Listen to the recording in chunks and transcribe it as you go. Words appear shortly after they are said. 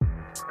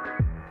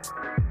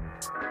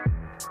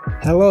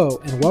Hello,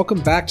 and welcome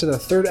back to the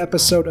third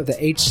episode of the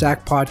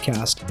HSAC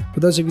podcast. For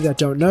those of you that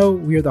don't know,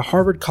 we are the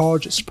Harvard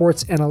College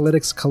Sports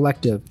Analytics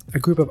Collective, a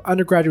group of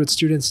undergraduate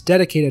students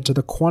dedicated to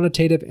the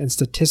quantitative and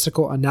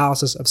statistical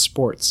analysis of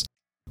sports.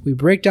 We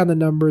break down the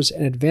numbers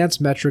and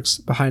advanced metrics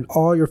behind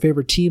all your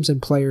favorite teams and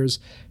players,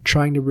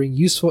 trying to bring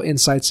useful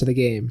insights to the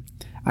game.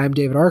 I am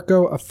David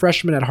Arco, a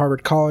freshman at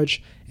Harvard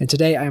College, and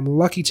today I am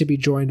lucky to be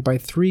joined by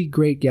three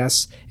great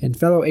guests and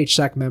fellow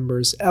HSAC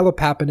members, Ella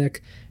Papanek,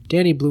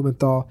 Danny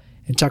Blumenthal,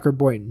 and Tucker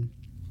Boynton,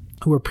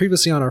 who were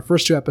previously on our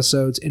first two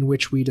episodes in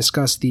which we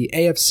discussed the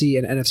AFC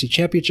and NFC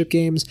championship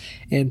games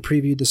and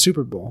previewed the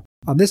Super Bowl.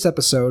 On this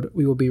episode,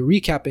 we will be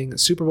recapping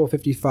Super Bowl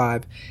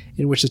 55,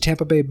 in which the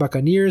Tampa Bay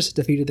Buccaneers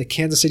defeated the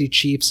Kansas City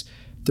Chiefs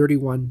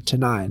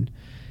 31-9.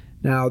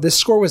 Now, this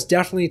score was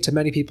definitely to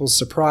many people's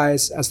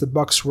surprise, as the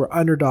Bucs were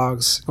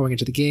underdogs going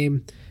into the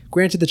game.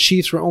 Granted, the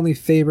Chiefs were only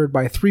favored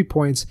by 3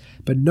 points,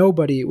 but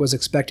nobody was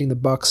expecting the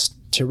Bucs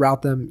to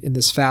rout them in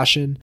this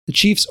fashion. The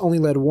Chiefs only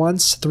led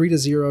once,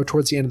 3-0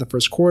 towards the end of the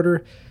first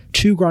quarter.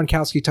 2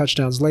 Gronkowski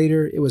touchdowns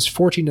later, it was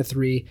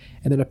 14-3,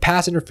 and then a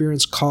pass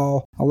interference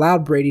call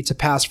allowed Brady to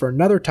pass for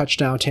another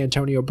touchdown to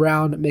Antonio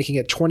Brown, making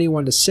it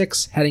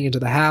 21-6 heading into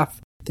the half.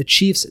 The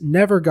Chiefs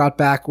never got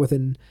back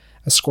within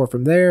a score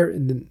from there,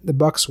 and the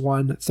Bucs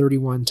won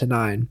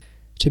 31-9.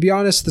 To be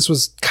honest, this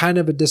was kind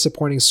of a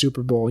disappointing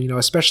Super Bowl,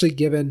 especially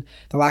given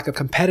the lack of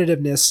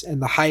competitiveness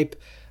and the hype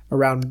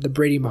around the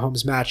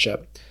Brady-Mahomes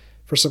matchup.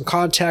 For some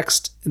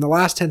context, in the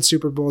last 10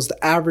 Super Bowls,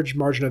 the average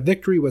margin of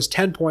victory was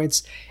 10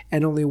 points,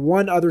 and only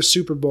one other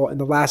Super Bowl in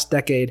the last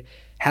decade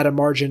had a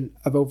margin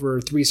of over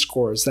 3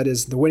 scores. That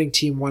is, the winning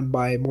team won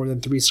by more than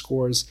 3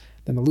 scores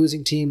than the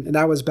losing team, and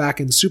that was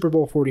back in Super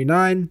Bowl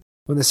 49,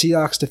 when the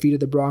Seahawks defeated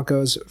the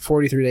Broncos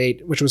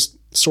 43-8, which was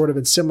sort of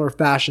in similar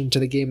fashion to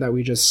the game that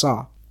we just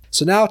saw.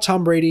 So now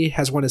Tom Brady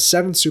has won his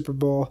 7th Super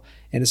Bowl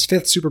and his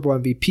 5th Super Bowl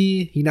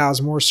MVP. He now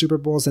has more Super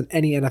Bowls than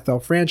any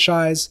NFL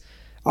franchise.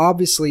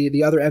 Obviously,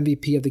 the other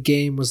MVP of the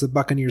game was the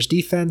Buccaneers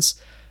defense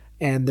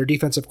and their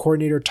defensive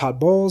coordinator, Todd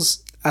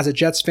Bowles. As a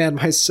Jets fan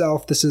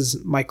myself, this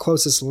is my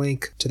closest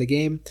link to the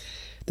game.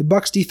 The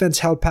Bucs defense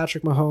held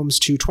Patrick Mahomes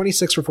to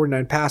 26 for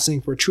 49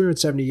 passing for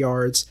 270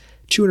 yards,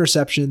 2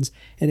 interceptions,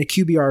 and a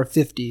QBR of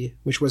 50,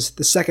 which was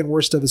the second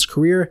worst of his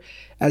career,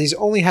 as he's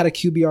only had a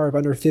QBR of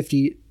under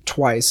 50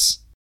 twice.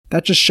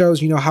 That just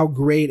shows, how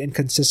great and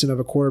consistent of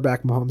a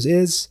quarterback Mahomes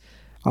is.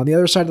 On the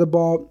other side of the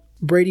ball,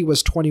 Brady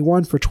was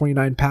 21 for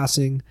 29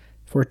 passing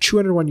for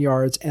 201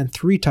 yards and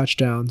 3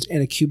 touchdowns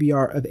and a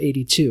QBR of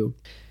 82.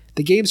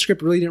 The game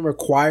script really didn't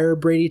require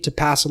Brady to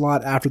pass a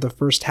lot after the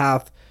first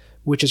half,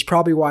 which is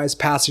probably why his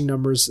passing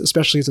numbers,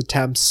 especially his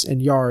attempts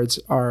and yards,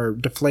 are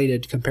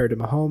deflated compared to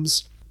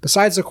Mahomes.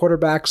 Besides the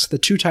quarterbacks, the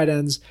 2 tight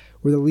ends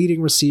were the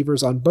leading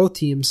receivers on both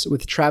teams,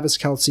 with Travis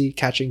Kelce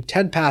catching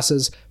 10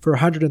 passes for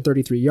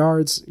 133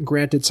 yards.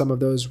 Granted, some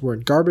of those were in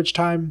garbage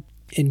time.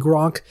 And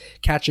Gronk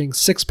catching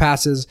 6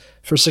 passes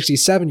for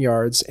 67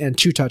 yards and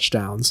 2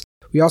 touchdowns.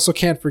 We also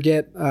can't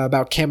forget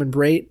about Cameron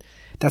Brate.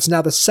 That's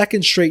now the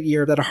second straight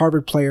year that a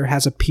Harvard player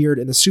has appeared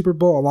in the Super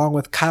Bowl, along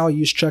with Kyle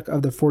Juszczyk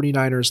of the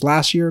 49ers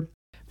last year.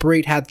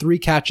 Brate had 3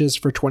 catches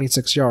for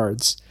 26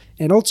 yards.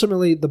 And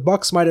ultimately, the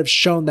Bucs might have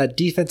shown that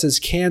defenses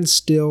can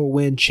still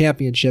win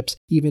championships,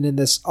 even in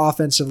this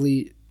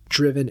offensively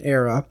driven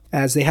era,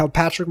 as they held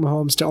Patrick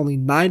Mahomes to only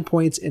 9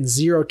 points and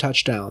 0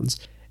 touchdowns.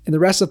 In the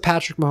rest of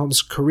Patrick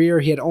Mahomes' career,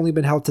 he had only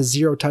been held to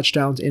 0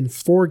 touchdowns in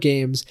 4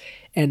 games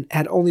and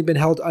had only been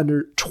held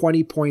under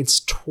 20 points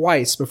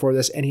twice before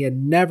this, and he had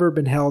never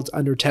been held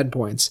under 10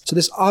 points. So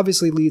this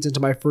obviously leads into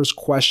my first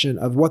question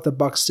of what the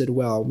Bucs did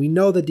well. We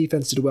know the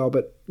defense did well,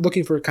 but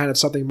looking for kind of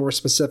something more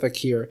specific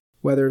here,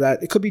 whether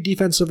that it could be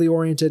defensively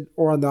oriented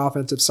or on the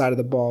offensive side of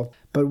the ball.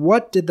 But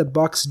what did the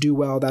Bucs do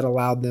well that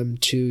allowed them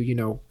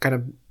to, kind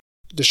of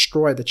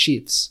destroy the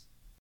Chiefs?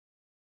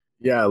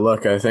 Yeah,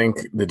 look, I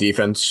think the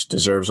defense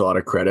deserves a lot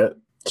of credit,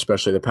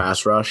 especially the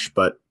pass rush.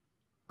 But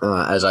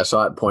as I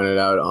saw it pointed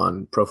out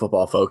on Pro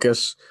Football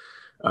Focus,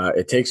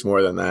 it takes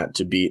more than that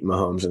to beat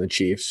Mahomes and the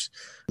Chiefs.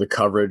 The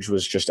coverage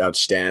was just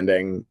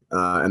outstanding,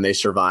 and they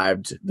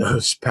survived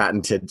those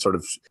patented sort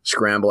of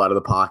scramble out of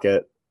the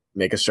pocket,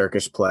 make a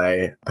circus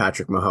play,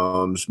 Patrick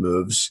Mahomes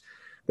moves.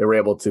 They were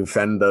able to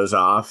fend those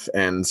off.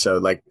 And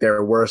so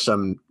there were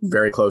some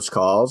very close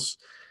calls,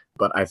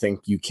 but I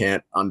think you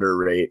can't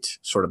underrate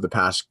sort of the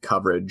pass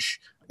coverage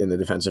in the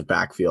defensive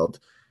backfield.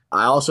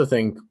 I also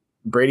think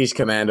Brady's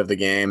command of the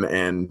game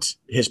and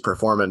his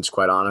performance,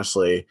 quite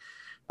honestly,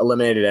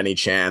 eliminated any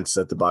chance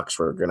that the Bucs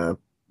were going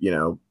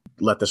to,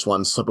 let this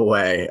one slip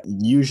away.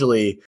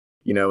 Usually,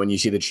 when you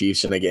see the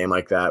Chiefs in a game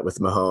like that with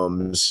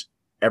Mahomes,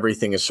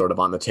 everything is sort of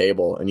on the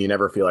table and you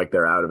never feel like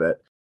they're out of it.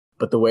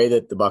 But the way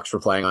that the Bucs were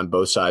playing on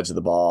both sides of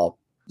the ball,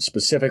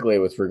 specifically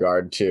with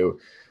regard to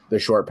the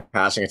short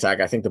passing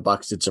attack, I think the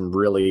Bucs did some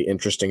really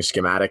interesting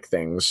schematic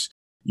things.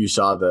 You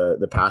saw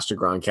the pass to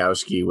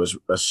Gronkowski was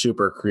a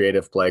super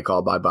creative play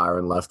called by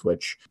Byron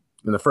Leftwich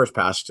in the first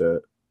pass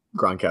to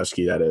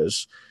Gronkowski, that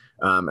is.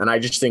 And I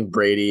just think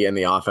Brady and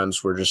the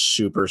offense were just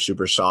super,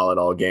 super solid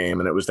all game.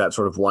 And it was that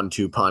sort of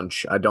 1-2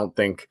 punch. I don't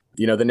think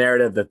the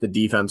narrative that the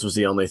defense was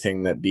the only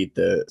thing that beat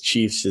the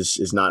Chiefs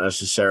is not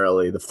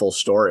necessarily the full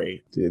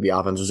story. The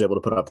offense was able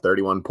to put up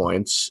 31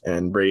 points,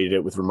 and Brady did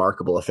it with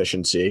remarkable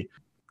efficiency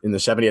in the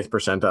 70th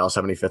percentile,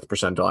 75th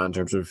percentile in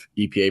terms of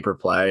EPA per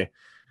play.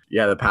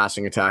 Yeah, the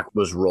passing attack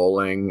was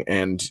rolling,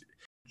 and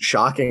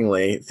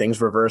shockingly, things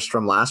reversed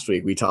from last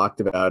week. We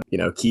talked about,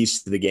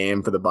 keys to the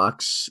game for the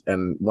Bucs,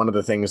 and one of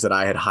the things that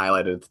I had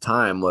highlighted at the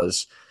time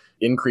was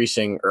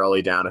increasing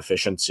early down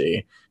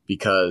efficiency,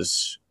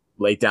 because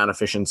late down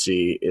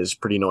efficiency is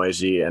pretty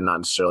noisy and not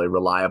necessarily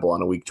reliable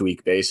on a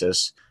week-to-week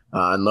basis.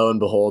 And lo and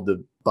behold,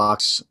 the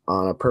Bucs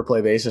on a per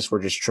play basis were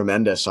just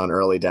tremendous on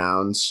early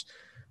downs,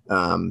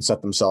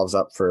 set themselves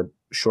up for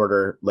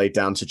shorter late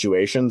down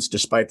situations,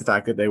 despite the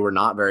fact that they were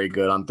not very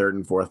good on third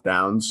and fourth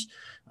downs.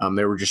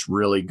 They were just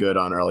really good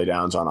on early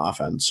downs on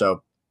offense.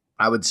 So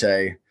I would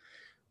say,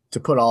 to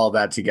put all of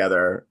that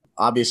together,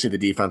 obviously the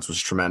defense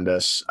was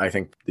tremendous. I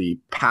think the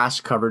pass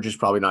coverage is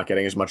probably not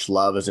getting as much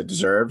love as it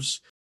deserves,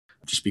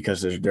 just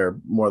because there are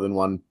more than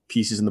one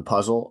pieces in the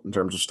puzzle in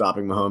terms of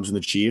stopping Mahomes and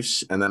the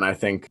Chiefs. And then I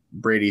think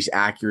Brady's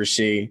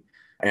accuracy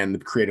and the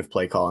creative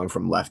play calling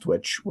from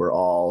Leftwich were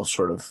all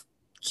sort of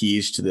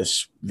keys to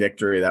this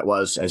victory that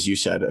was, as you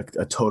said,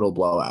 a total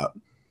blowout.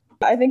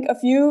 I think a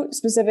few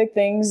specific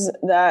things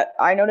that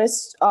I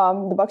noticed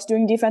the Bucs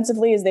doing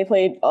defensively is they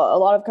played a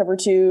lot of cover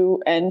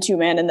 2 and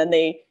 2-man, and then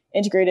they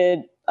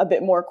integrated a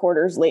bit more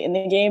quarters late in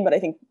the game. But I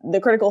think the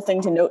critical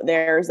thing to note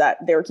there is that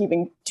they were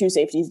keeping 2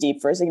 safeties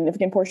deep for a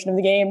significant portion of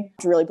the game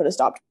to really put a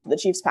stop to the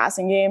Chiefs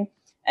passing game.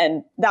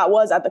 And that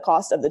was at the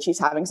cost of the Chiefs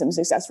having some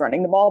success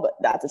running the ball, but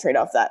that's a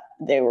trade-off that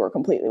they were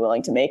completely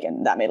willing to make,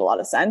 and that made a lot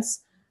of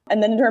sense.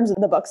 And then in terms of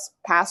the Bucs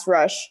pass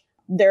rush,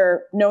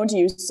 they're known to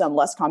use some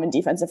less common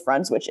defensive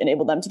fronts, which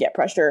enabled them to get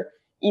pressure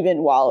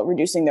even while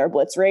reducing their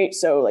blitz rate.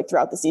 So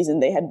throughout the season,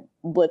 they had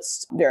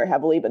blitzed very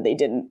heavily, but they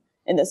didn't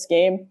in this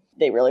game.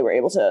 They really were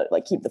able to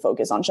keep the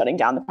focus on shutting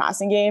down the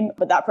passing game.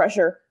 But that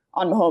pressure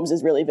on Mahomes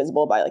is really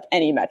visible by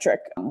any metric.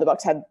 The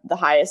Bucs had the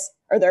highest,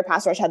 or their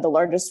pass rush had the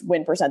largest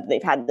win percent that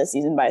they've had this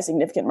season by a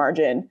significant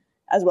margin,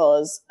 as well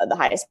as the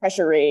highest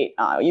pressure rate.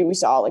 We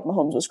saw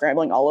Mahomes was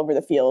scrambling all over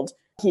the field.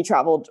 He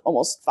traveled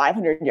almost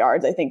 500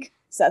 yards. I think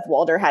Seth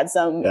Walder had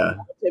some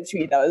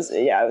tweet that was,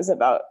 it was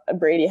about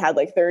Brady had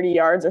 30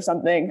 yards or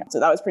something. So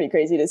that was pretty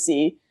crazy to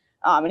see.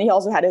 And he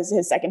also had his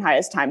second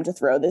highest time to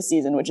throw this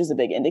season, which is a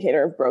big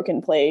indicator of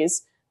broken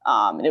plays.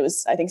 And it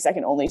was, I think,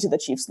 second only to the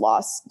Chiefs'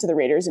 loss to the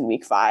Raiders in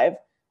week 5.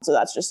 So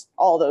that's just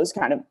all those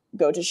kind of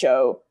go to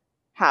show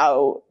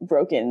how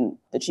broken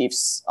the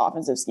Chiefs'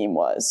 offensive scheme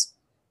was.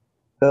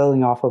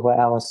 Building off of what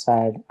Ellis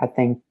said, I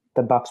think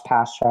the Bucs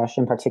pass rush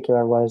in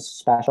particular was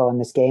special in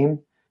this game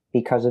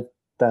because of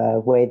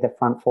the way the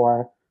front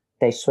four,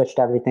 they switched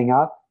everything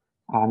up.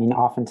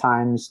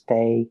 Oftentimes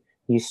they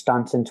use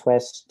stunts and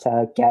twists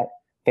to get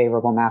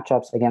favorable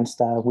matchups against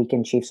the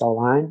weakened Chiefs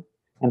O-line.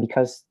 And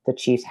because the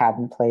Chiefs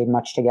hadn't played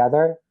much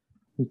together,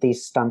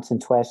 these stunts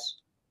and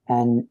twists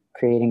and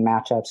creating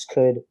matchups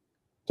could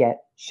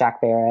get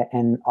Shaq Barrett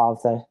and all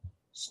of the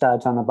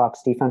studs on the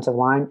Bucs defensive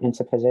line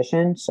into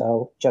position.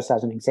 So just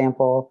as an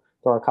example,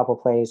 there were a couple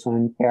plays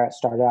when Barrett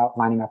started out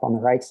lining up on the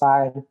right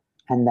side,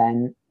 and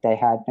then they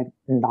had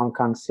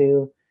Ndamukong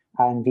Suh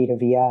and Vita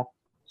Vea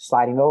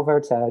sliding over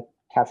to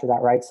capture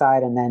that right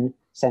side and then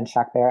send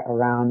Shaq Barrett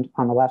around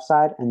on the left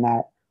side, and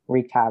that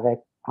wreaked havoc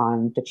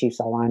on the Chiefs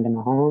aligned in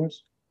Mahomes.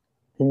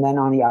 And then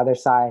on the other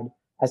side,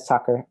 as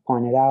Tucker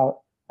pointed out,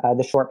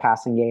 the short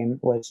passing game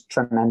was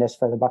tremendous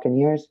for the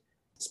Buccaneers,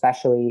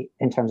 especially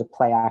in terms of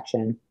play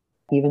action.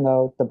 Even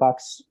though the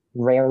Bucs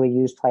rarely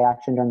used play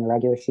action during the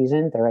regular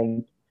season, they're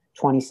ranked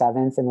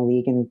 27th in the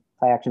league in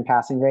play action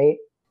passing rate.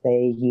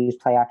 They used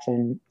play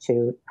action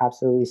to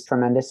absolutely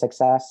tremendous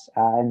success.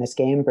 In this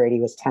game, Brady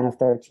was 10 of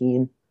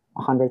 13,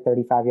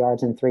 135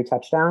 yards and 3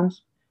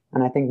 touchdowns.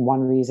 And I think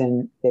one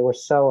reason they were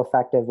so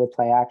effective with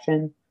play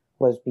action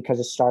was because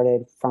it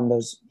started from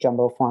those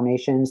jumbo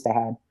formations. They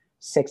had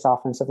 6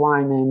 offensive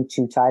linemen,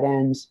 2 tight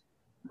ends,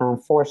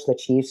 forced the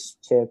Chiefs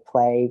to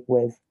play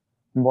with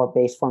more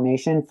base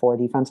formation, 4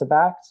 defensive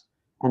backs.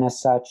 And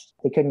as such,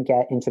 they couldn't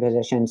get into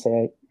position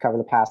to cover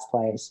the pass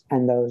plays.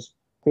 And those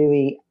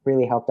really,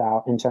 really helped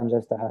out in terms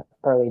of the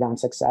early down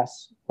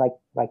success,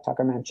 like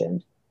Tucker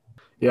mentioned.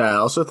 Yeah, I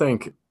also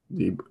think,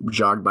 you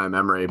jogged my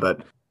memory,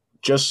 but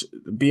just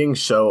being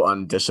so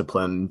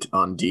undisciplined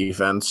on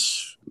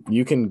defense,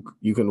 you can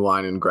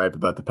whine and gripe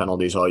about the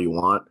penalties all you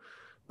want.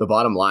 The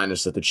bottom line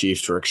is that the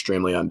Chiefs were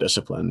extremely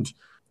undisciplined.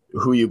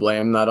 Who you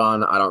blame that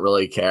on, I don't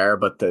really care,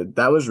 but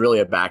that was really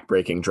a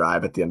back-breaking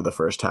drive at the end of the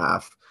first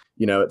half.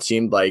 It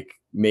seemed like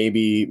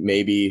maybe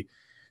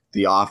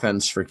the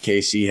offense for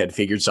KC had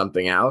figured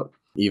something out,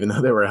 even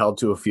though they were held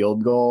to a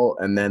field goal,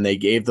 and then they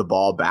gave the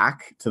ball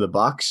back to the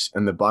Bucs,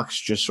 and the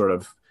Bucs just sort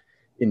of,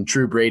 in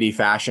true Brady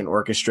fashion,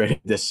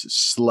 orchestrated this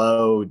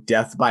slow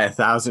death by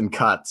 1,000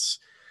 cuts.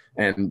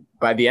 And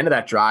by the end of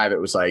that drive,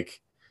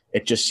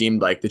 it just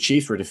seemed like the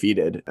Chiefs were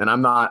defeated. And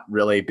I'm not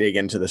really big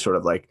into the sort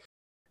of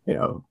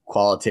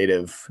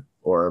qualitative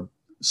or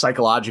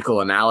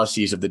psychological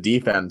analyses of the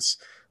defense,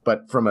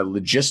 But from a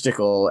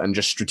logistical and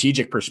just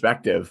strategic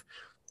perspective,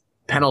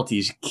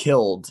 penalties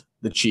killed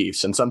the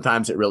Chiefs. And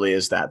sometimes it really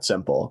is that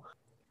simple.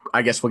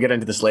 I guess we'll get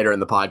into this later in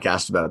the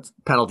podcast about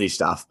penalty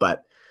stuff,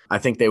 but I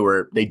think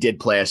they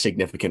did play a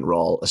significant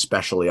role,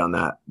 especially on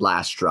that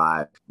last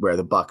drive where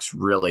the Bucs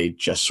really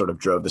just sort of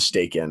drove the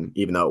stake in,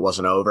 even though it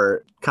wasn't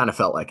over. Kind of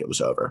felt like it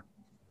was over.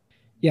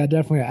 Yeah,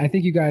 definitely. I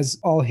think you guys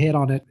all hit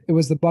on it. It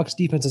was the Bucs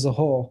defense as a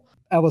whole.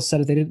 Ellis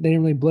said it. They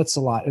didn't really blitz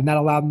a lot, and that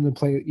allowed them to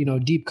play,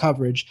 deep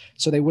coverage,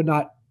 so they would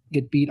not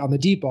get beat on the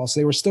deep ball. So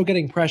they were still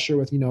getting pressure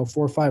with, 4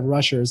 or 5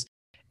 rushers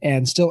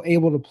and still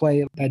able to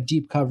play that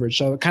deep coverage.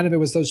 So it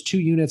was those two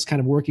units kind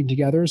of working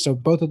together. So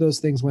both of those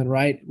things went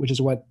right, which is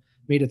what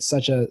made it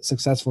such a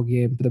successful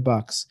game for the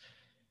Bucs.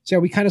 So yeah,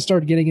 we kind of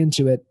started getting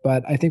into it,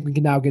 but I think we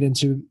can now get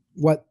into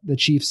what the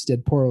Chiefs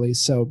did poorly.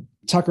 So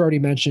Tucker already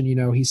mentioned,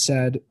 he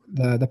said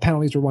the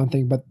penalties were one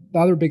thing, but the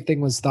other big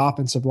thing was the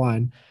offensive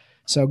line.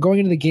 So going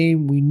into the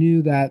game, we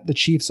knew that the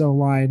Chiefs'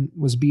 O-line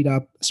was beat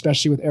up,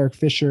 especially with Eric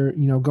Fisher,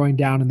 going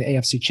down in the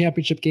AFC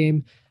Championship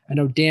game. I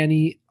know,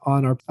 Danny,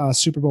 on our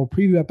Super Bowl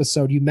preview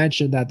episode, you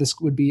mentioned that this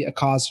would be a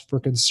cause for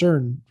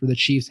concern for the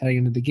Chiefs heading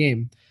into the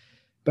game.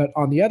 But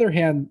on the other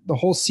hand, the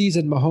whole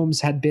season,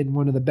 Mahomes had been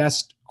one of the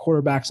best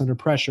quarterbacks under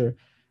pressure.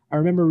 I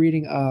remember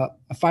reading a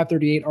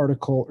 538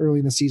 article early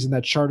in the season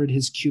that charted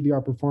his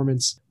QBR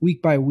performance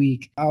week by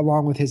week,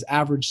 along with his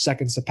average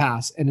seconds to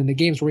pass. And in the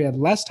games where he had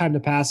less time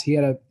to pass, he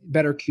had a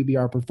better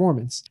QBR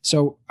performance.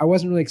 So I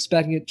wasn't really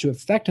expecting it to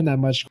affect him that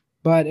much,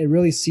 but it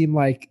really seemed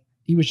like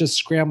he was just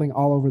scrambling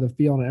all over the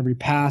field on every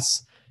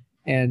pass.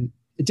 And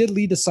it did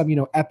lead to some,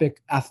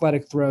 epic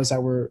athletic throws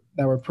that were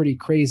pretty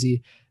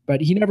crazy,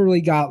 but he never really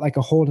got like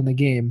a hold in the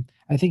game.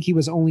 I think he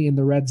was only in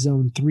the red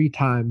zone 3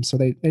 times, so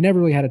they never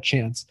really had a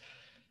chance.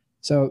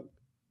 So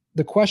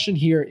the question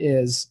here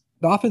is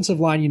the offensive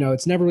line,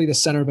 it's never really the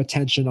center of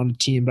attention on a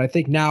team, but I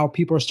think now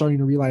people are starting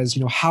to realize,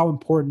 how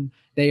important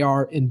they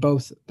are in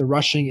both the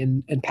rushing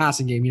and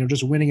passing game,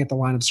 just winning at the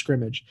line of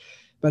scrimmage.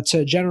 But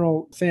to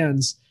general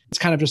fans, it's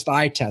kind of just the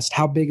eye test.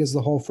 How big is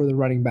the hole for the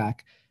running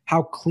back?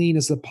 How clean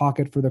is the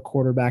pocket for the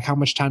quarterback? How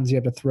much time does he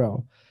have to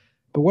throw?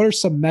 But what are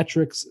some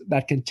metrics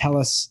that can tell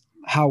us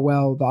how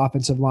well the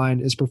offensive line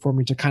is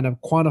performing to kind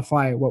of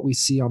quantify what we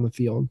see on the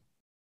field?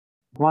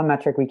 One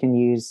metric we can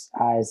use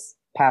is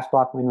pass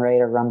block win rate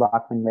or run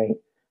block win rate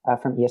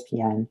from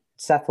ESPN.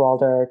 Seth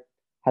Walder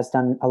has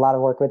done a lot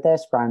of work with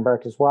this, Brian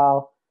Burke as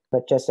well.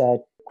 But just a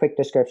quick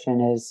description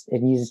is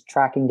it uses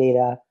tracking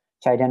data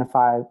to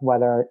identify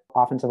whether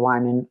offensive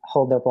linemen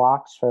hold their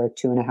blocks for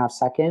 2.5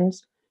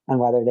 seconds and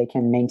whether they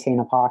can maintain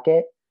a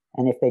pocket.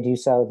 And if they do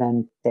so,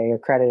 then they are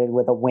credited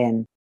with a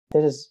win.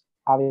 This is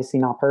obviously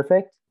not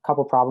perfect. A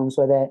couple problems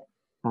with it,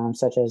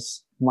 such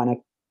as when a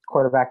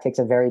quarterback takes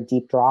a very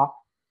deep drop,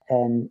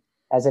 and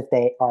as if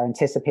they are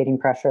anticipating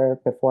pressure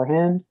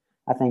beforehand.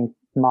 I think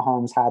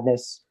Mahomes had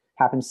this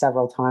happen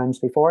several times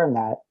before, and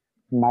that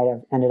might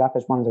have ended up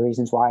as one of the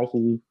reasons why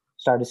he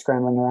started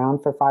scrambling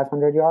around for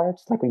 500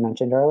 yards, like we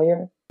mentioned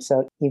earlier.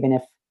 So even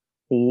if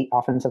the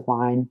offensive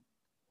line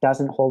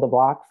doesn't hold a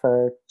block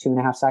for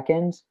 2.5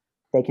 seconds,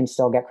 they can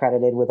still get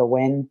credited with a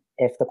win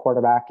if the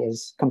quarterback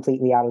is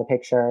completely out of the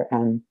picture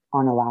and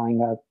aren't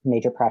allowing a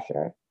major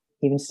pressure.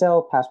 Even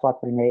still, pass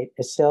block win rate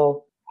is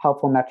still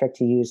helpful metric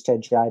to use to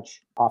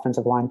judge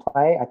offensive line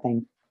play. I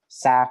think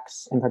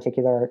sacks in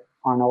particular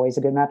aren't always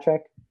a good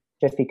metric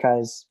just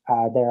because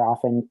they're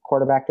often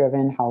quarterback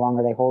driven. How long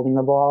are they holding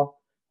the ball?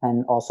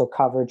 And also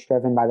coverage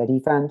driven by the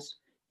defense.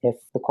 If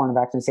the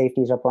cornerbacks and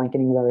safeties are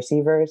blanketing the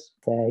receivers,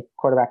 the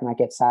quarterback might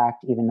get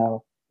sacked even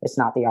though it's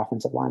not the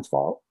offensive line's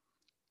fault.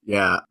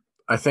 Yeah,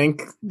 I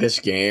think this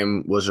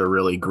game was a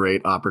really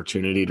great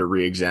opportunity to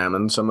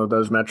re-examine some of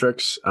those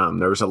metrics.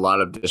 There was a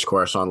lot of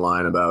discourse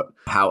online about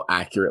how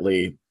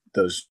accurately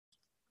those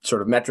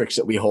sort of metrics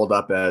that we hold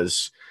up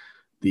as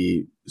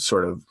the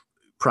sort of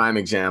prime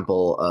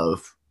example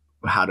of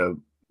how to,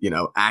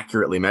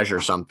 accurately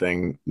measure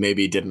something,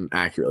 maybe didn't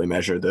accurately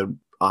measure the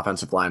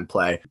offensive line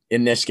play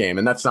in this game.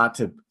 And that's not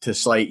to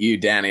slight you,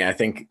 Danny. I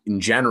think in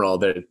general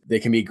that they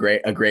can be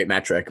a great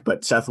metric,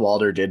 but Seth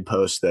Walder did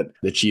post that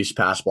the Chiefs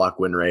pass block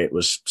win rate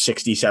was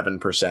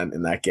 67%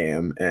 in that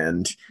game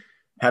and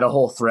had a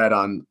whole thread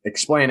on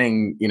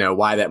explaining,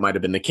 why that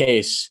might've been the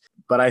case.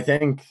 But I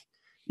think,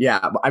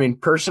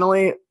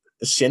 personally,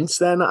 since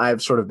then,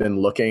 I've sort of been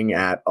looking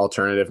at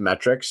alternative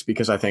metrics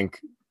because I think,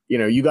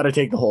 you got to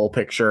take the whole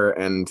picture,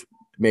 and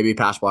maybe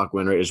pass block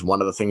win rate is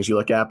one of the things you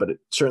look at, but it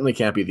certainly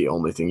can't be the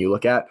only thing you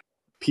look at.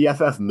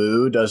 PFF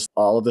Moo does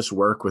all of this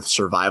work with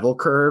survival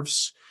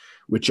curves,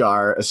 which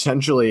are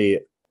essentially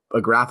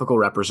a graphical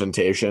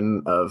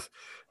representation of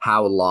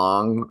how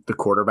long the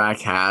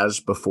quarterback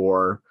has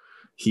before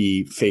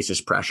he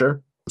faces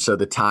pressure. So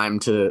the time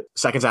to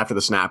seconds after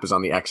the snap is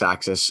on the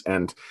x-axis,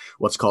 and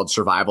what's called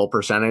survival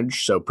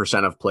percentage, so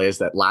percent of plays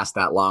that last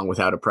that long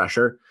without a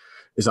pressure,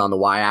 is on the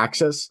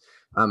y-axis.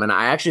 And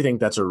I actually think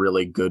that's a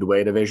really good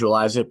way to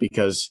visualize it,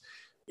 because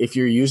if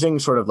you're using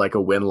sort of like a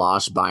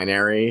win-loss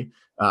binary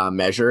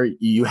measure,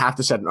 you have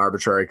to set an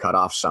arbitrary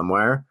cutoff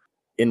somewhere.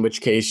 in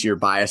which case you're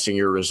biasing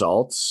your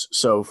results.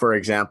 So, for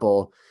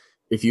example,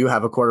 if you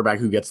have a quarterback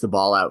who gets the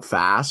ball out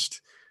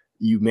fast,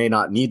 you may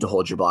not need to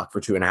hold your block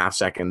for 2.5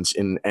 seconds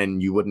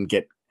and you wouldn't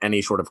get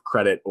any sort of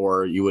credit,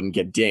 or you wouldn't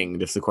get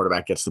dinged if the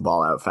quarterback gets the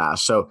ball out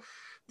fast. So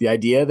the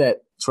idea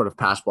that sort of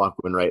pass block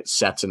win rate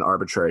sets an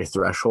arbitrary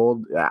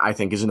threshold, I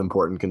think, is an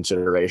important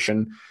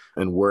consideration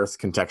and worth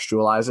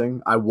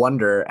contextualizing. I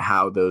wonder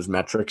how those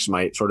metrics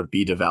might sort of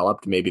be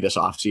developed maybe this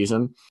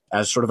offseason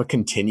as sort of a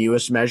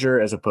continuous measure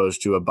as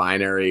opposed to a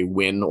binary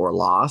win or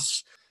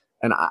loss.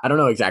 And I don't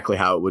know exactly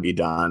how it would be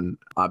done.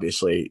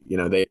 Obviously,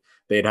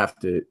 they'd have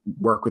to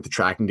work with the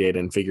tracking data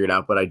and figure it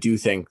out. But I do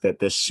think that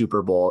this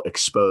Super Bowl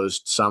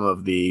exposed some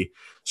of the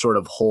sort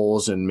of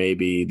holes in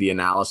maybe the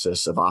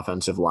analysis of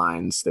offensive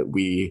lines that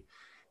we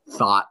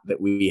thought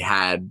that we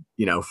had,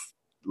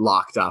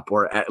 locked up,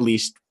 or at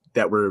least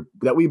that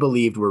we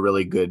believed were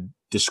really good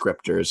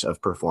descriptors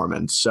of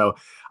performance. So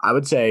I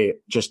would say,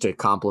 just to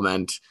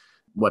complement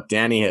what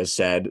Danny has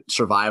said,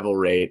 survival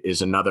rate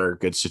is another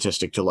good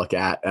statistic to look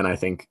at. And I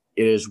think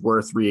it is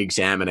worth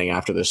re-examining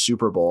after the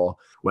Super Bowl,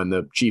 when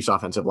the Chiefs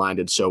offensive line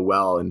did so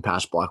well in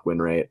pass block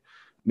win rate,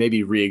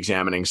 maybe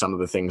re-examining some of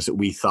the things that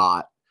we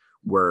thought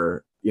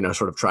were,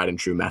 sort of tried and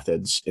true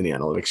methods in the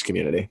analytics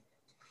community.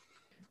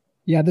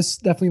 Yeah, this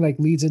definitely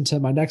leads into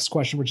my next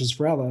question, which is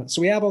for Ella.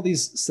 So we have all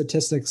these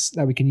statistics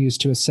that we can use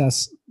to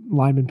assess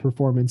lineman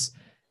performance.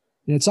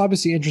 And it's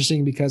obviously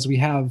interesting because we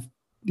have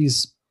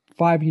these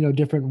 5,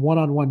 different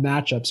one-on-one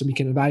matchups, and we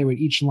can evaluate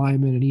each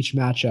lineman in each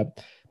matchup.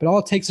 But all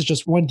it takes is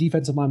just one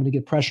defensive lineman to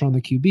get pressure on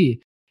the QB.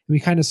 And we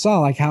kind of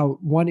saw how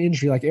one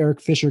injury like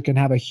Eric Fisher can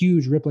have a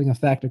huge rippling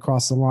effect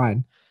across the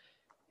line.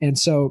 And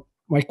so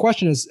my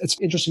question is, it's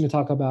interesting to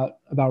talk about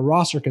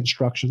roster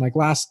construction. Like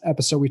last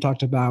episode, we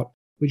talked about,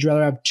 would you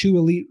rather have 2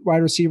 elite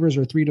wide receivers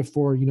or 3 to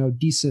 4,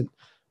 decent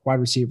wide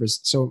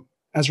receivers? So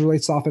as it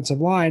relates to offensive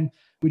line,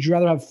 would you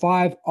rather have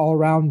 5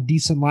 all-around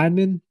decent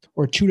linemen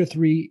or 2 to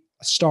 3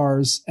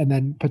 stars and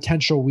then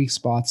potential weak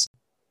spots?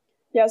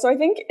 Yeah, so I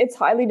think it's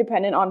highly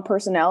dependent on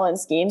personnel and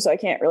scheme, so I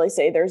can't really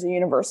say there's a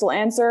universal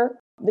answer.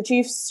 The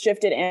Chiefs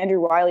shifted Andrew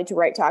Wiley to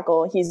right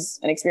tackle. He's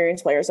an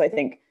experienced player, so I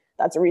think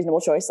that's a reasonable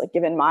choice,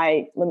 given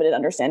my limited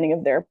understanding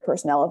of their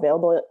personnel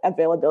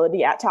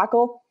availability at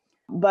tackle.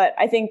 But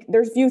I think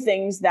there's a few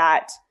things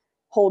that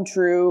hold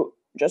true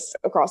just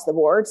across the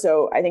board.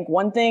 So I think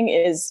one thing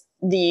is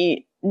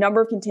the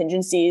number of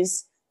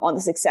contingencies on the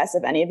success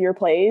of any of your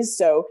plays.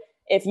 So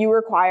if you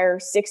require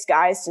 6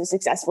 guys to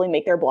successfully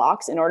make their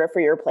blocks in order for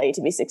your play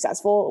to be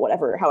successful,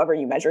 however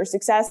you measure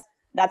success,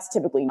 that's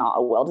typically not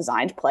a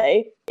well-designed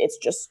play. It's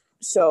just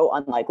so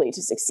unlikely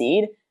to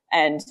succeed.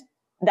 And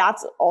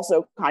that's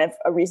also kind of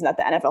a reason that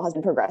the NFL has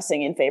been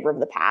progressing in favor of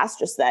the pass,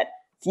 just that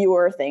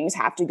fewer things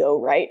have to go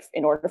right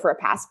in order for a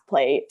pass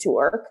play to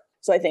work.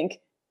 So I think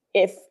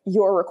if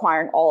you're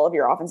requiring all of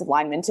your offensive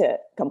linemen to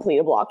complete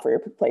a block for your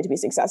play to be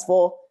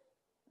successful,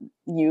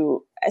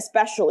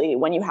 especially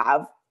when you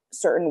have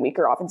certain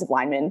weaker offensive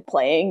linemen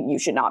playing, you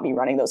should not be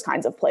running those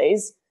kinds of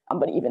plays.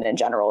 But even in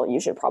general,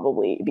 you should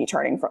probably be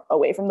turning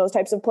away from those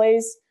types of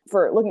plays.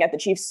 For looking at the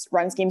Chiefs'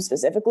 run scheme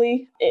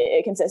specifically,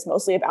 it consists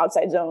mostly of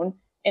outside zone,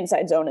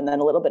 inside zone, and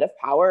then a little bit of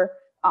power.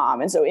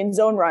 And so in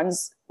zone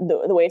runs,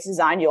 the way it's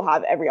designed, you'll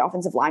have every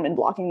offensive lineman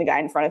blocking the guy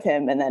in front of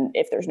him. And then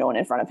if there's no one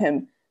in front of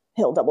him,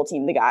 he'll double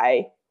team the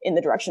guy in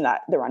the direction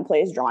that the run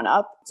play is drawn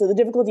up. So the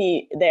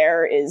difficulty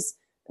there is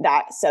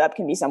that setup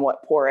can be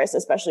somewhat porous,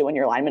 especially when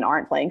your linemen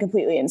aren't playing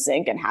completely in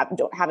sync and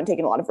haven't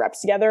taken a lot of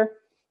reps together.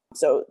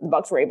 So the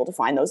Bucs were able to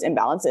find those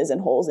imbalances and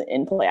holes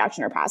in play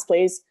action or pass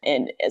plays.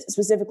 And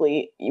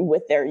specifically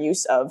with their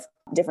use of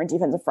different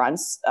defensive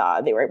fronts,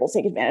 they were able to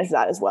take advantage of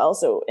that as well.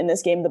 So in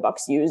this game, the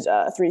Bucs used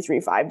a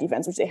 3-3-5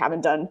 defense, which they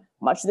haven't done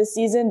much this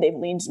season. They've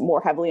leaned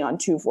more heavily on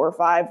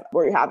 2-4-5,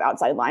 where you have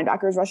outside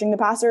linebackers rushing the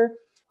passer.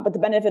 But the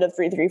benefit of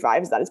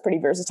 3-3-5 is that it's pretty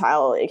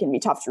versatile. It can be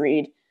tough to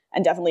read,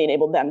 and definitely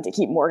enabled them to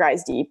keep more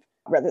guys deep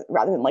rather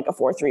than a 4-3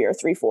 or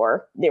 3-4.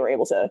 They were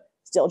able to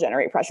still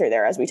generate pressure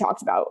there, as we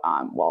talked about,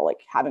 while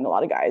having a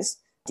lot of guys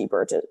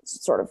deeper to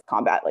sort of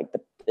combat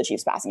the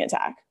Chiefs passing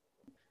attack.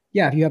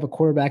 Yeah, if you have a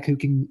quarterback who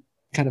can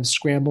kind of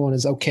scramble and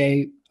is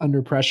okay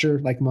under pressure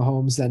like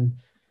Mahomes, then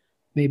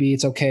maybe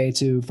it's okay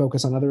to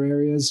focus on other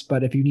areas.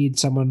 But if you need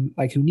someone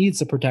who needs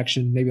the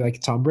protection, maybe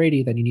like Tom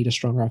Brady, then you need a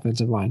stronger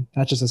offensive line.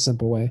 That's just a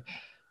simple way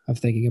of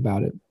thinking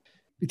about it.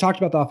 We talked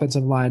about the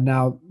offensive line.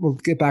 Now we'll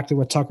get back to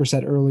what Tucker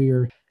said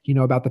earlier,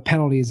 about the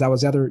penalties. That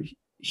was the other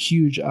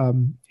huge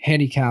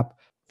handicap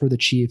for the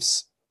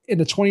Chiefs. In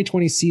the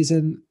 2020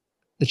 season,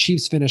 the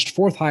Chiefs finished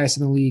 4th highest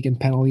in the league in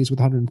penalties with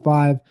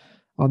 105.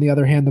 On the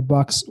other hand, the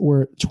Bucs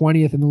were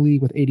 20th in the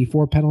league with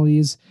 84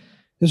 penalties.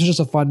 This was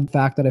just a fun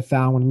fact that I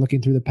found when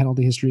looking through the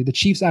penalty history. The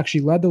Chiefs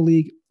actually led the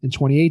league in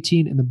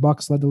 2018, and the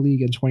Bucs led the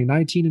league in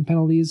 2019 in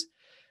penalties.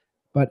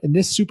 But in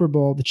this Super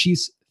Bowl, the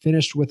Chiefs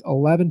finished with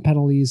 11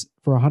 penalties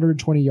for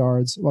 120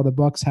 yards, while the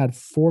Bucs had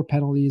 4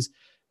 penalties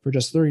for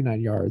just 39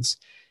 yards.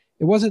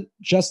 It wasn't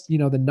just, the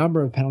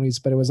number of penalties,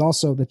 but it was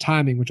also the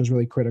timing, which was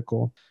really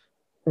critical.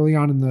 Early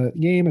on in the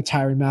game, a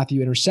Tyrann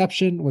Mathieu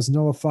interception was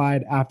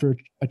nullified after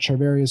a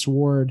Charvarius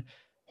Ward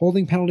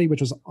holding penalty,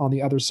 which was on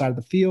the other side of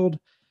the field.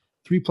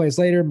 3 plays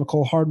later,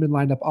 McCole Hardman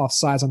lined up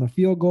offsides on a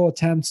field goal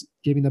attempt,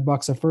 giving the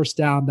Bucs a first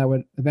down that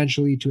would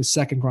eventually lead to a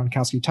second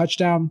Gronkowski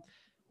touchdown.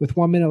 With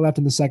 1 minute left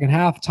in the second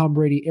half, Tom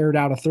Brady aired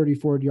out a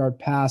 34-yard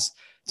pass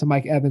to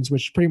Mike Evans,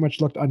 which pretty much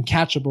looked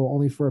uncatchable,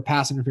 only for a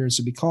pass interference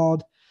to be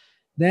called.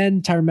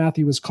 Then Tyrann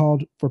Mathieu was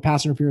called for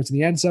pass interference in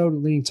the end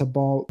zone, leading to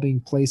ball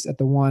being placed at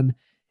the 1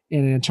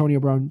 and an Antonio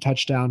Brown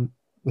touchdown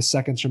with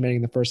seconds remaining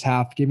in the first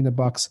half, giving the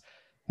Bucs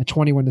a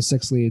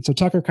 21-6 lead. So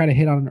Tucker kind of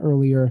hit on it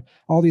earlier.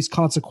 All these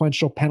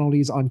consequential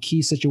penalties on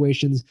key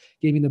situations,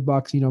 giving the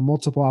Bucs,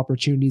 multiple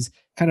opportunities,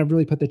 kind of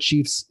really put the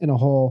Chiefs in a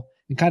hole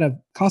and kind of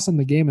cost them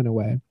the game in a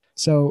way.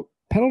 So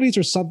penalties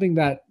are something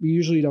that we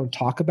usually don't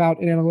talk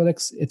about in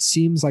analytics. It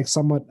seems like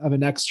somewhat of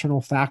an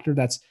external factor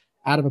that's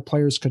out of a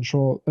player's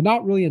control, but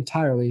not really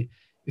entirely.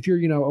 If you're,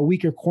 a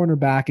weaker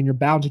cornerback and you're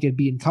bound to get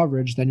beat in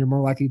coverage, then you're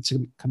more likely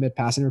to commit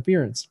pass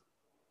interference.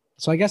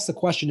 So I guess the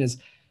question is,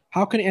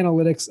 how can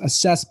analytics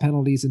assess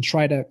penalties and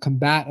try to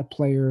combat a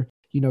player,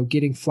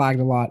 getting flagged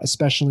a lot,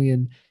 especially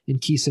in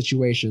key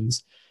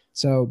situations?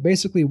 So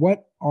basically,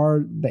 what are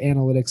the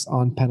analytics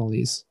on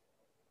penalties?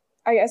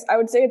 I guess I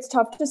would say it's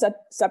tough to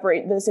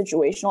separate the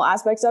situational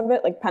aspects of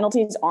it. Like,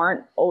 penalties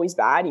aren't always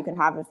bad. You can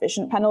have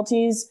efficient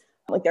penalties.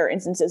 Like, there are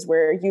instances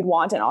where you'd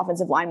want an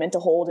offensive lineman to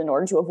hold in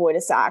order to avoid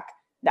a sack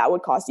that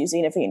would cost you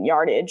significant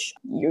yardage.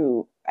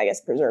 You, I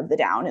guess, preserve the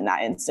down in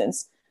that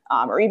instance.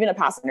 Or even a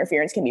pass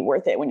interference can be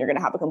worth it when you're going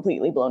to have a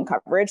completely blown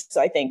coverage.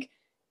 So I think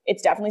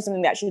it's definitely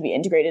something that should be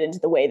integrated into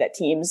the way that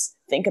teams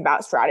think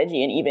about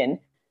strategy, and even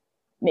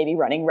maybe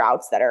running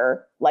routes that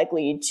are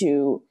likely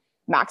to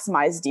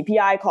maximize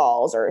DPI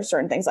calls or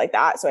certain things like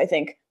that. So I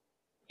think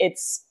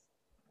it's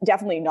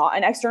definitely not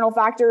an external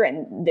factor,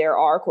 and there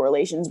are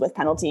correlations with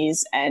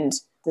penalties and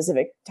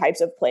specific types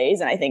of plays.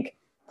 And I think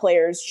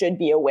players should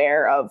be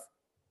aware of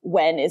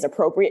when is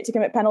appropriate to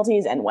commit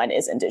penalties and when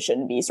isn't. It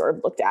shouldn't be sort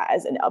of looked at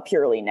as a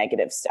purely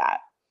negative stat.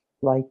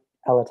 Like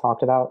Ella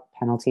talked about,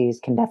 penalties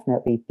can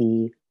definitely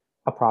be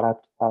a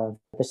product of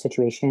the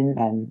situation,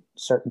 and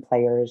certain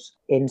players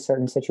in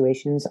certain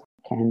situations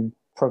can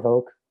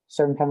provoke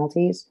certain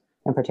penalties.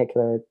 In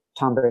particular,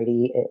 Tom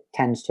Brady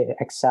tends to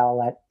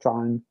excel at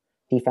drawing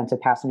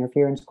defensive pass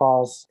interference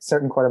calls.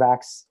 Certain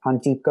quarterbacks on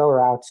deep go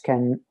routes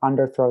can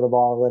underthrow the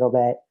ball a little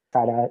bit,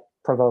 try to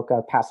provoke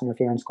a pass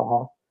interference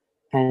call.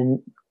 And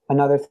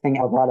another thing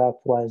I brought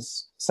up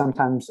was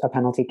sometimes a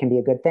penalty can be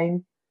a good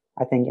thing.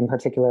 I think in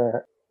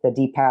particular, the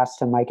deep pass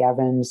to Mike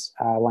Evans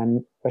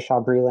when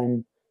Bashaud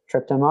Breeland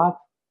tripped him up,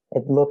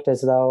 it looked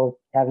as though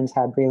Evans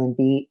had Breeland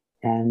beat,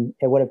 and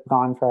it would have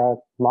gone for a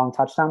long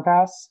touchdown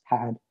pass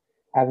had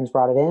Evans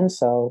brought it in.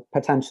 So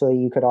potentially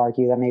you could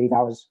argue that maybe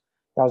that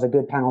was a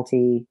good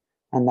penalty,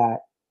 and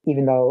that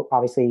even though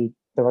obviously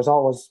the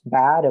result was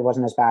bad, it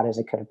wasn't as bad as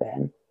it could have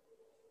been.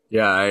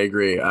 Yeah, I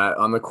agree.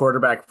 On the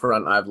quarterback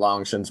front, I've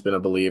long since been a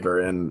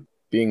believer in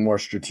being more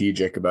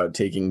strategic about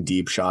taking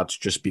deep shots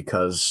just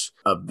because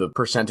of the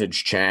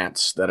percentage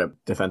chance that a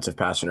defensive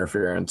pass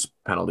interference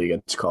penalty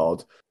gets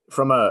called.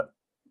 From a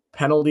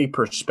penalty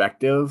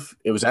perspective,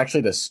 it was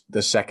actually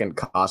the second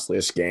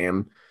costliest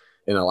game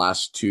in the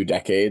last 2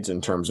 decades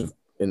in terms of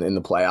in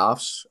the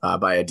playoffs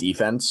by a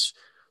defense.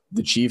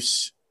 The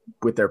Chiefs,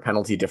 with their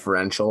penalty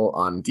differential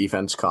on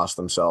defense, cost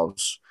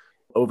themselves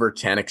over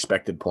 10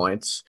 expected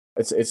points.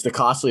 It's the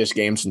costliest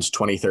game since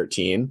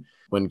 2013,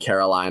 when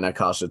Carolina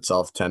cost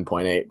itself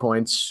 10.8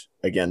 points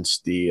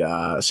against the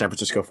San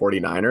Francisco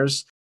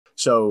 49ers.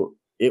 So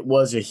it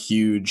was a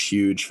huge,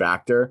 huge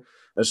factor.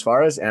 As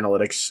far as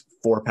analytics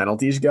for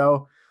penalties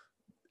go,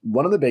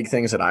 one of the big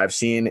things that I've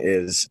seen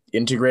is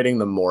integrating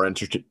them more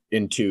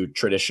into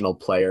traditional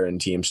player and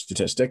team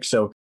statistics.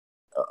 So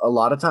a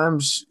lot of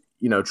times,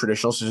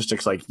 traditional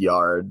statistics like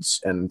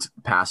yards and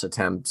pass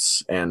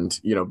attempts and,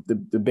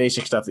 the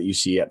basic stuff that you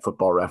see at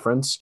Football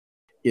Reference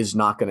is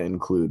not going to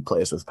include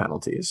plays with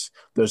penalties.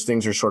 Those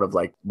things are sort of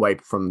like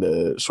wiped from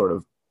the sort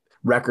of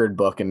record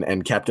book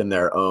and kept in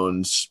their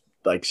own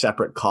like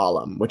separate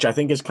column, which I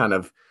think is kind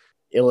of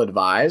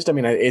ill-advised. I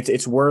mean,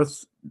 it's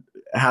worth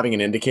having an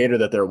indicator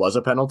that there was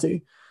a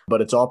penalty, but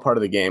it's all part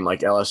of the game.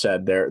 Like Ella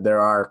said, there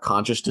are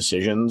conscious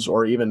decisions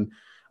or even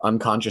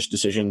unconscious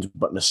decisions,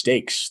 but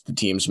mistakes the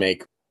teams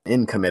make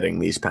in committing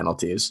these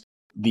penalties.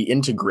 The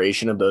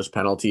integration of those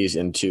penalties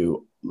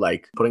into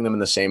like putting them in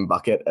the same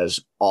bucket as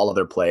all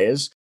other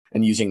plays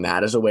and using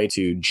that as a way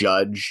to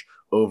judge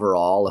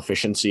overall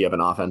efficiency of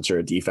an offense or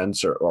a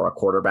defense or a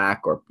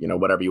quarterback or,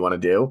 whatever you want to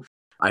do,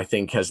 I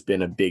think has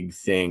been a big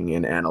thing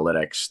in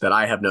analytics that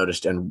I have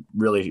noticed and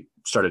really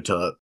started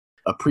to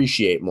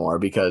appreciate more,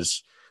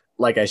 because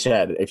like I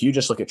said, if you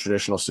just look at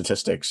traditional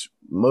statistics,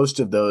 most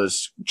of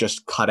those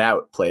just cut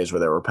out plays where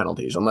there were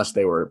penalties, unless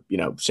they were,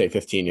 say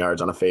 15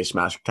 yards on a face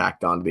mask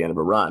tacked on to the end of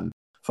a run.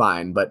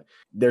 Fine. But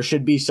there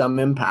should be some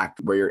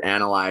impact where you're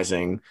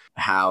analyzing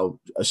how,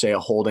 say, a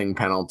holding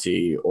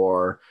penalty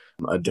or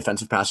a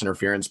defensive pass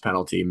interference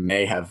penalty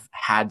may have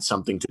had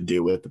something to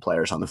do with the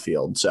players on the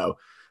field. So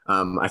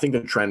I think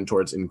the trend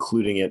towards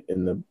including it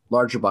in the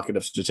larger bucket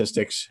of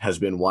statistics has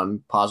been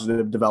one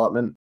positive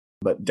development,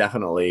 but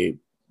definitely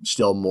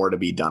still more to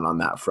be done on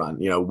that front.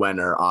 When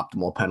are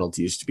optimal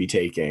penalties to be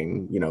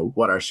taking?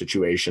 What are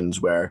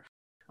situations where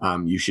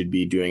you should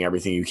be doing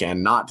everything you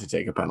can not to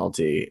take a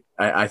penalty?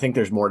 I think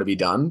there's more to be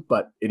done,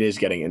 but it is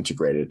getting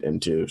integrated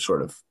into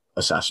sort of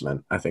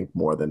assessment, I think,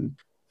 more than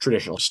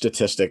traditional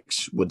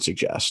statistics would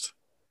suggest.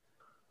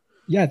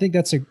 Yeah, I think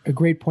that's a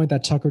great point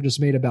that Tucker just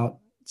made about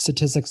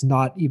statistics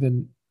not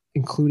even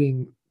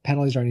including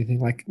penalties or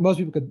anything. Like, most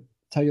people could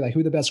tell you like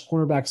who the best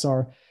cornerbacks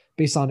are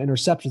based on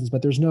interceptions,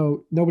 but there's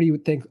nobody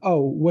would think,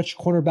 oh, which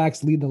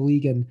cornerbacks lead the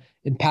league in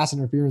pass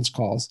interference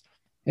calls.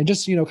 And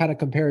just, kind of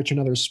compare it to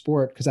another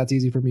sport, because that's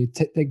easy for me.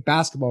 Take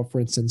basketball, for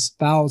instance.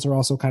 Fouls are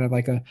also kind of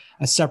like a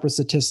separate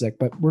statistic,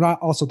 but we're not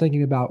also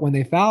thinking about when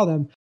they foul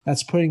them,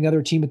 that's putting the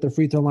other team at the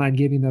free throw line,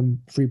 giving them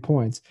free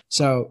points.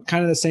 So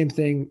kind of the same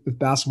thing with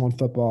basketball and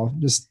football,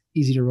 just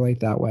easy to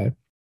relate that way.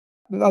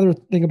 The other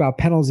thing about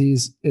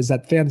penalties is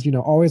that fans,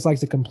 always like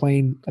to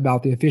complain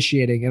about the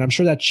officiating. And I'm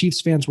sure that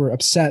Chiefs fans were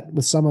upset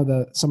with some of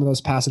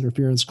those pass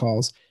interference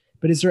calls.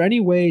 But is there any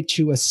way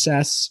to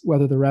assess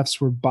whether the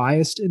refs were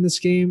biased in this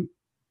game?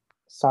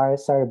 Sorry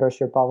to burst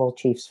your bubble,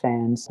 Chiefs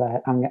fans,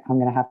 but I'm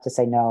going to have to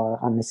say no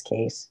on this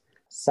case.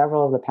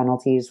 Several of the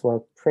penalties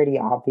were pretty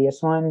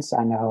obvious ones.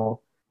 I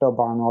know Bill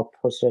Barnwell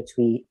posted a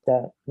tweet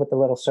with the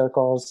little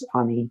circles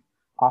on the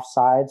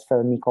offsides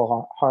for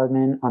Mecole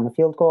Hardman on the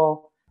field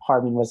goal.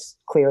 Hardman was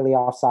clearly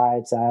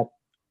offsides,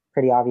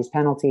 pretty obvious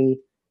penalty.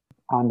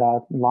 On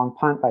the long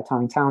punt by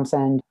Tommy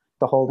Townsend,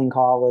 the holding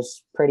call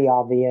was pretty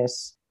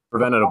obvious.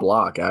 Prevented a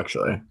block,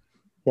 actually.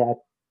 Yeah,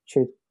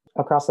 true.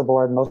 Across the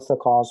board, most of the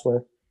calls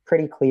were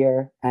pretty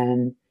clear.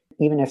 And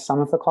even if some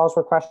of the calls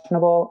were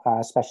questionable,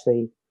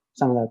 especially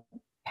some of the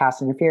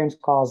pass interference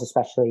calls,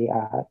 especially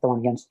the one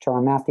against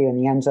Tyrann Mathieu in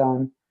the end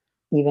zone,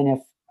 even if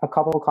a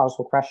couple of calls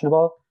were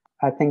questionable,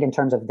 I think in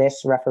terms of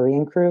this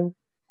refereeing crew,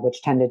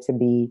 which tended to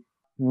be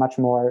much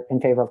more in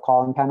favor of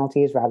calling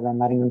penalties rather than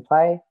letting them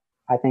play,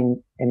 I think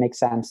it makes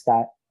sense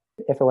that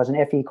if it was an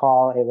iffy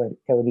call,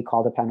 it would be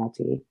called a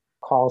penalty.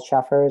 Carl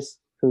Sheffers,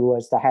 who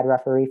was the head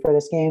referee for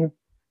this game,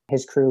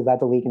 his crew led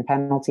the league in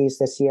penalties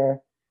this year.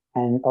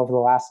 And over the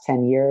last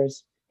 10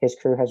 years, his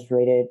crew has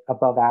rated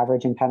above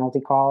average in penalty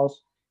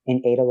calls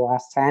in 8 of the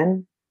last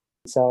 10.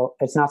 So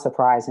it's not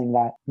surprising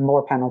that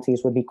more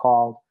penalties would be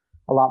called,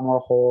 a lot more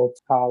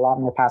holds, a lot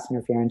more pass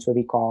interference would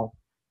be called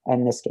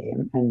in this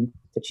game. And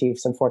the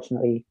Chiefs,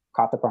 unfortunately,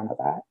 caught the brunt of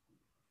that.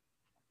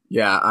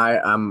 Yeah,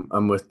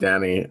 I'm with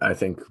Danny. I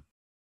think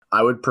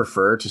I would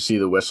prefer to see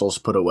the whistles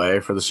put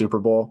away for the Super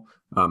Bowl,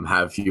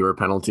 have fewer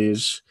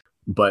penalties.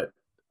 But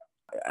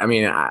I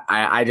mean,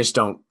 I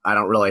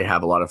don't really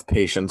have a lot of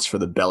patience for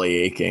the belly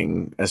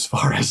aching as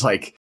far as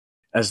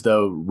as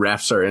though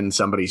refs are in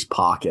somebody's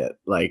pocket.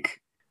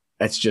 Like,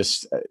 it's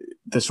just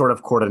the sort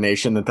of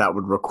coordination that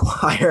would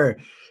require,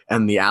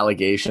 and the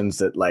allegations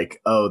that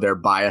they're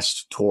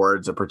biased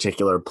towards a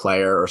particular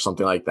player or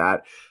something like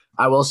that.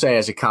 I will say,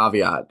 as a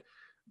caveat,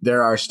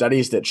 there are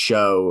studies that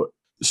show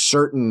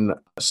certain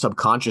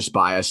subconscious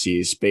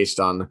biases based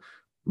on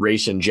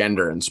race and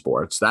gender in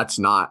sports. That's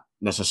not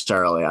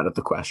necessarily out of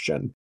the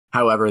question.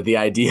 However, the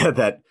idea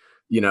that,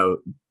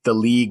 the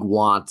league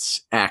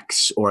wants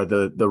X, or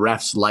the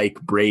refs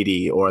like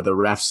Brady, or the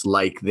refs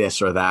like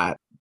this or that.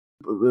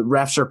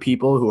 Refs are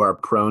people who are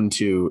prone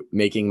to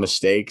making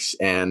mistakes.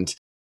 And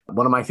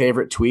one of my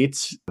favorite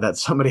tweets that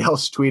somebody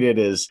else tweeted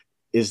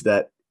is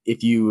that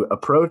if you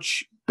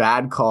approach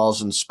bad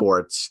calls in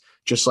sports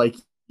just like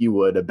you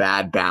would a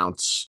bad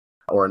bounce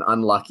or an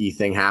unlucky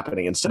thing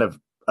happening, instead of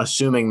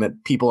assuming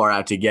that people are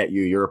out to get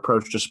you, your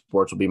approach to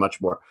sports will be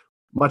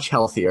much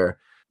healthier.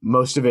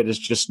 Most of it is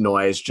just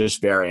noise,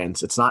 just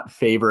variance. It's not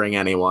favoring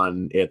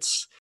anyone.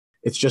 It's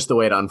just the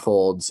way it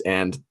unfolds.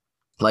 And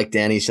like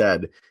Danny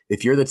said,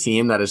 if you're the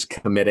team that is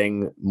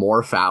committing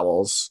more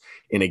fouls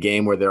in a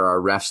game where there are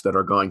refs that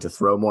are going to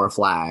throw more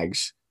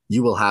flags,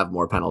 you will have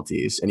more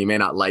penalties, and you may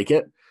not like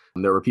it.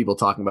 There were people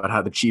talking about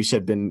how the Chiefs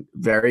had been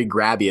very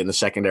grabby in the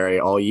secondary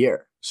all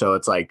year. So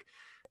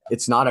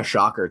it's not a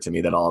shocker to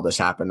me that all of this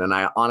happened. And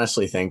I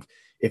honestly think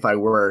if I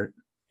were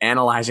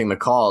analyzing the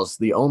calls,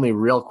 the only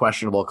real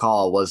questionable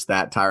call was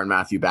that Tyrann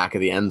Mathieu back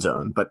of the end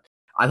zone. But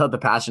I thought the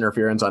pass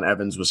interference on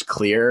Evans was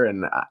clear.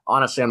 And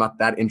honestly, I'm not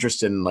that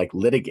interested in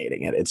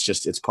litigating it.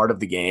 It's part of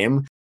the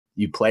game.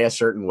 You play a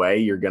certain way,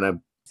 you're going to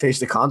face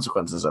the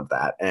consequences of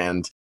that.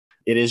 And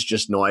it is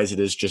just noise. It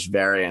is just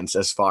variance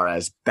as far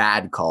as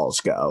bad calls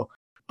go.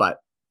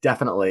 But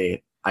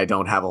definitely, I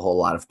don't have a whole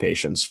lot of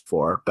patience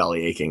for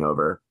belly aching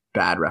over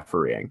bad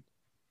refereeing.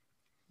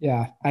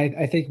 Yeah,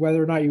 I think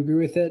whether or not you agree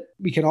with it,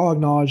 we can all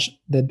acknowledge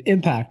the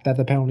impact that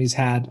the penalties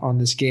had on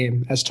this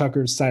game. As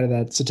Tucker cited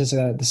that statistic,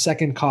 that the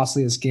second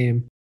costliest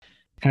game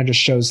kind of just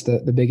shows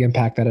the big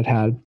impact that it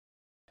had.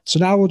 So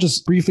now we'll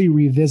just briefly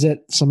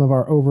revisit some of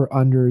our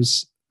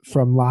over-unders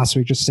from last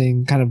week, just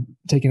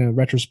taking a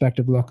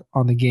retrospective look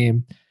on the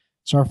game.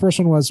 So our first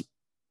one was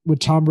would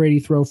Tom Brady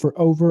throw for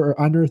over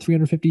or under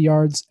 350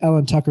 yards?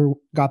 Ellen Tucker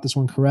got this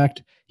one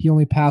correct. He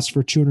only passed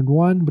for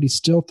 201, but he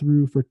still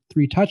threw for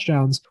 3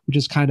 touchdowns, which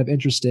is kind of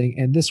interesting.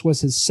 And this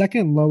was his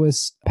second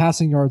lowest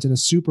passing yards in a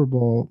Super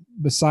Bowl,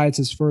 besides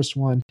his first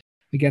one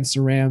against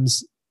the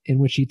Rams, in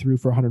which he threw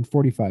for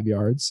 145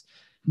 yards.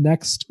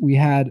 Next, we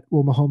had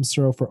Will Mahomes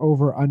throw for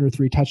over or under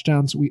 3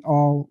 touchdowns. We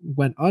all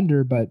went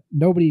under, but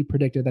nobody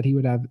predicted that he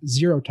would have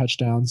 0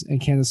 touchdowns and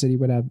Kansas City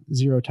would have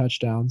 0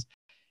 touchdowns.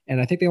 And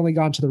I think they only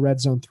got into the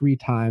red zone 3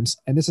 times.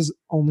 And this is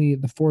only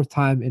the 4th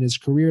time in his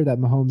career that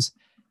Mahomes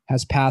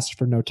has passed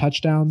for no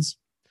touchdowns.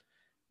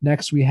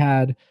 Next, we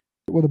had,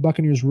 will the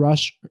Buccaneers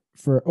rush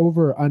for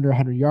over or under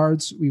 100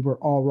 yards? We were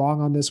all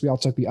wrong on this. We all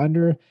took the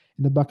under.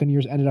 And the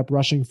Buccaneers ended up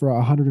rushing for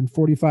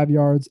 145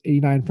 yards,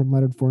 89 from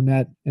Leonard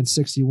Fournette and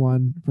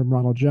 61 from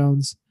Ronald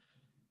Jones.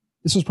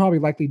 This was probably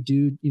likely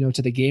due,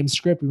 to the game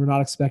script. We were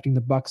not expecting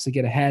the Bucs to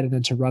get ahead and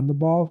then to run the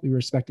ball. We were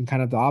expecting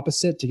kind of the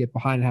opposite, to get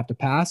behind and have to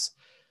pass.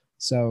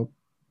 So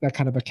that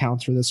kind of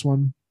accounts for this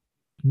one.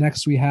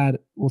 Next, we had,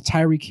 will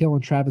Tyreek Hill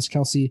and Travis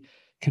Kelce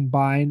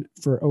combine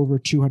for over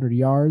 200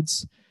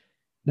 yards?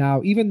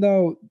 Now, even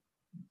though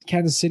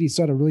Kansas City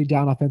still had a really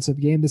down offensive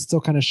game, this still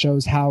kind of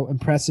shows how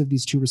impressive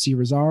these two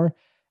receivers are,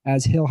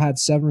 as Hill had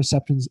 7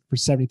 receptions for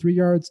 73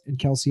 yards and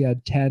Kelce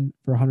had 10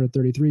 for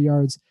 133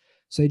 yards.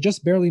 So they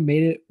just barely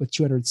made it with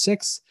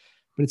 206,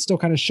 but it still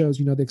kind of shows,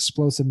 the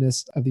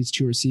explosiveness of these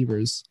two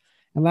receivers.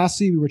 And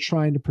lastly, we were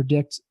trying to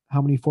predict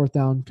how many 4th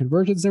down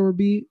conversions there would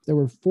be. There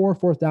were 4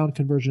 4th down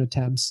conversion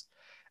attempts,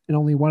 and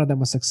only one of them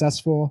was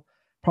successful.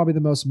 Probably the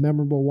most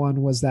memorable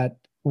one was that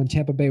when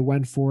Tampa Bay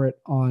went for it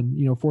on,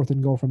 4th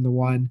and goal from the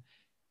 1,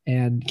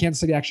 and Kansas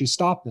City actually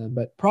stopped them.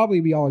 But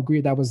probably we all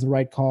agreed that was the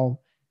right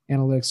call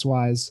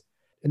analytics-wise.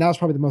 And that was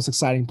probably the most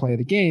exciting play of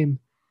the game,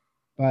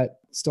 but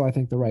still I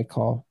think the right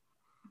call.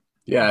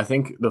 Yeah, I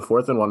think the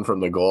 4th and 1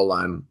 from the goal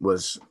line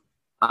was,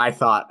 I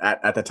thought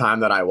at the time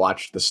that I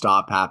watched the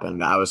stop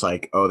happen, I was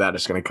like, oh, that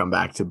is going to come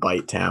back to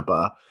bite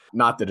Tampa.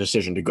 Not the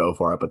decision to go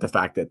for it, but the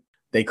fact that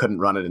they couldn't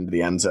run it into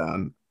the end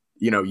zone.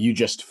 You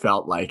just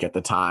felt like at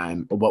the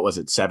time, what was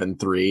it,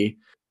 7-3?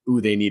 Ooh,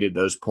 they needed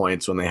those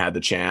points when they had the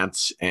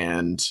chance.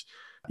 And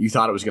you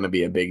thought it was going to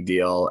be a big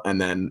deal.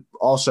 And then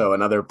also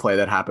another play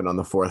that happened on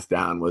the 4th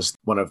down was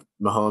one of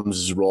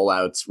Mahomes'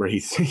 rollouts where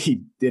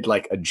he did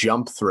like a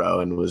jump throw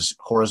and was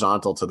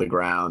horizontal to the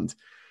ground.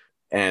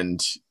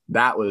 And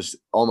that was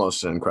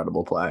almost an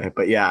incredible play.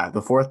 But yeah,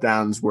 the 4th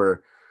downs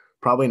were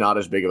probably not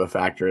as big of a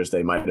factor as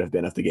they might have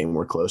been if the game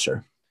were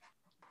closer.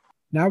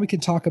 Now we can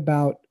talk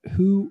about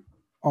who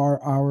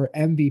are our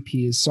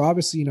MVPs. So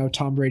obviously,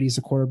 Tom Brady's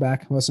the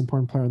quarterback, most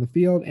important player on the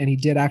field, and he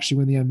did actually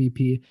win the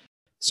MVP.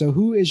 So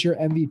who is your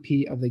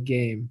MVP of the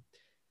game?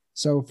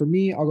 So for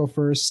me, I'll go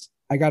first.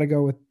 I got to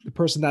go with the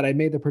person that I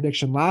made the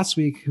prediction last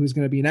week, who was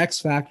going to be an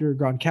X factor,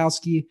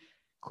 Gronkowski.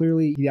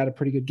 Clearly, he had a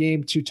pretty good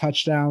game, 2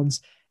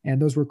 touchdowns. And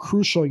those were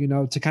crucial,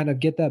 to kind of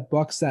get that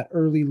Bucs that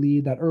early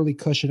lead, that early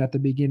cushion at the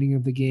beginning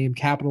of the game,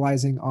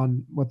 capitalizing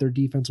on what their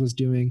defense was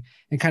doing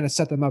and kind of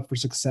set them up for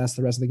success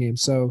the rest of the game.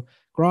 So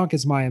Gronk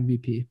is my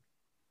MVP.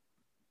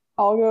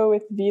 I'll go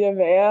with Vita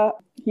Vea.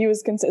 He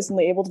was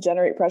consistently able to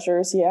generate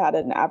pressures. He had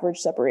an average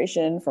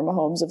separation from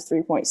Mahomes of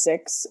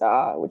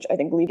 3.6, which I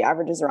think league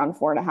average is around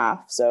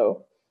 4.5.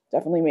 So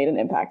definitely made an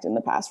impact in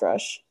the pass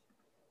rush.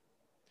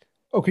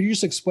 Oh, could you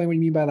just explain what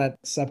you mean by that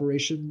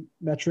separation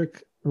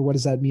metric? Or what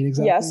does that mean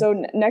exactly? Yeah,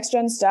 so Next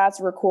Gen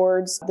Stats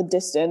records the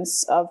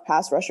distance of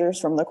pass rushers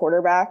from the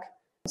quarterback.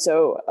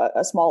 So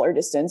a smaller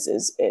distance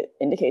it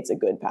indicates a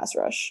good pass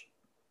rush.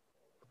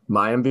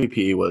 My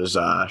MVP was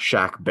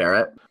Shaq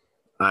Barrett.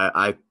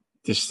 I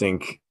just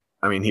think,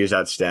 he was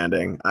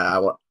outstanding.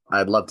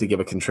 I'd love to give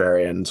a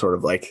contrarian sort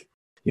of like,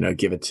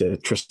 give it to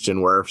Tristan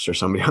Wirfs or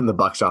somebody on the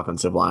Bucs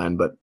offensive line,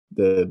 but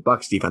the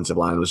Bucs defensive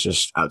line was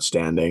just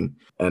outstanding.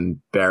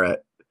 And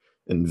Barrett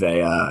and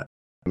Vea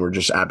were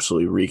just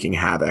absolutely wreaking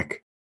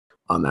havoc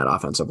on that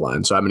offensive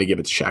line. So I'm going to give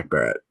it to Shaq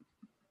Barrett.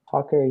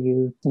 Tucker,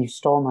 you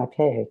stole my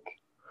pick.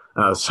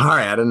 Oh,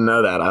 sorry. I didn't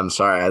know that. I'm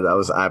sorry.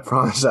 I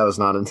promise that was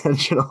not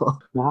intentional.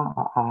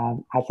 No,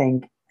 I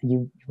think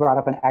you brought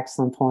up an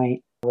excellent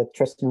point with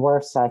Tristan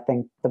Wirfs. I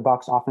think the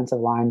Bucs offensive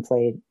line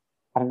played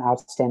at an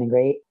outstanding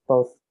rate,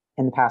 both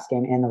in the pass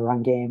game and the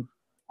run game.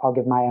 I'll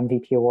give my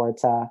MVP award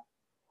to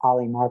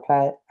Ali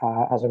Marpet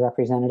as a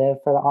representative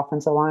for the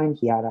offensive line.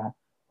 He had a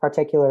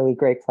particularly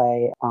great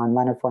play on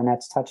Leonard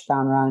Fournette's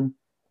touchdown run,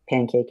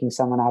 pancaking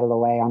someone out of the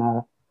way on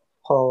a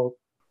pull,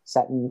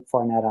 setting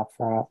Fournette up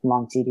for a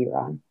long TD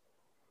run.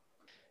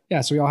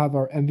 Yeah, so we all have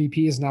our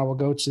MVPs. Now we'll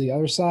go to the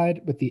other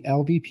side with the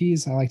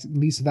LVPs. I like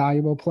least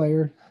valuable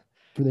player.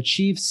 For the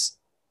Chiefs,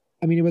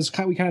 it was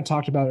we kind of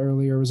talked about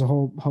earlier. It was a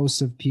whole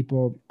host of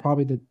people,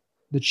 probably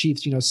the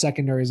Chiefs,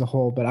 secondary as a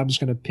whole, but I'm just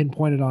going to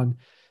pinpoint it on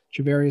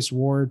Travarius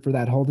Ward for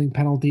that holding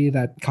penalty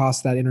that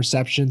cost that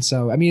interception.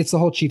 So, it's the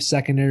whole Chiefs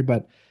secondary,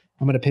 but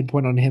I'm going to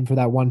pinpoint on him for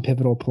that one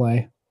pivotal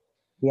play.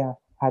 Yeah,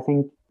 I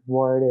think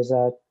Ward is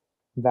a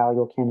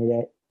valuable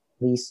candidate,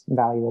 least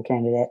valuable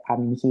candidate.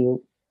 He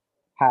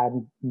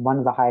had one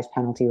of the highest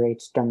penalty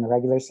rates during the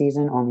regular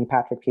season. Only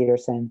Patrick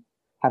Peterson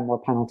had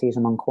more penalties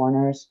among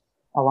corners.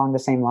 Along the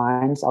same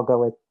lines, I'll go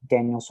with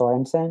Daniel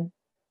Sorensen.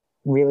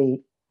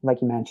 Really,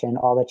 like you mentioned,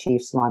 all the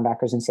Chiefs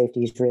linebackers and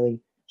safeties really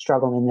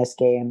struggled in this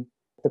game.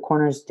 The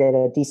corners did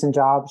a decent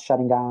job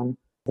shutting down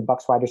the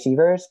Bucs wide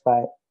receivers,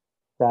 but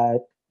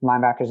the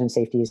linebackers and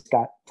safeties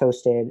got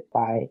toasted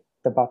by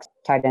the Bucs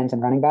tight ends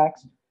and running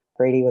backs.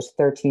 Brady was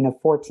 13 of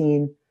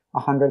 14,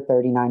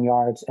 139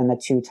 yards, and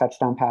the 2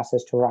 touchdown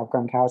passes to Rob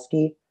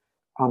Gronkowski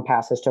on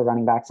passes to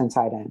running backs and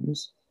tight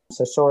ends.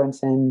 So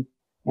Sorensen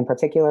in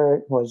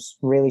particular was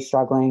really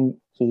struggling.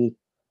 He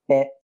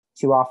bit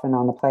too often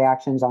on the play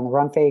actions on the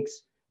run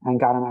fakes and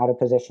got him out of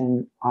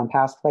position on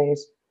pass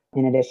plays.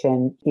 In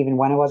addition, even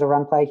when it was a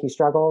run play, he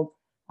struggled.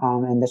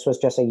 And this was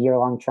just a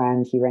year-long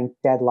trend. He ranked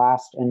dead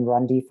last in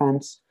run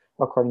defense,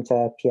 according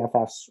to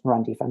PFF's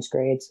run defense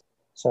grades.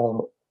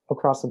 So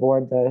across the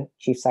board, the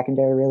Chiefs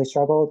secondary really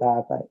struggled,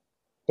 but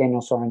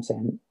Daniel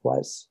Sorensen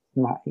was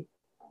my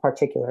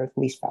particular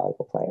least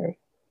valuable player.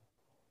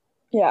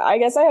 Yeah, I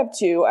guess I have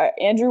two.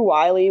 Andrew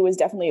Wiley was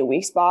definitely a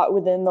weak spot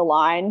within the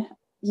line.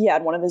 He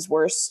had one of his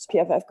worst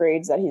PFF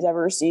grades that he's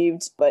ever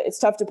received, but it's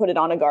tough to put it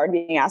on a guard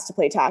being asked to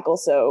play tackle.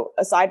 So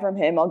aside from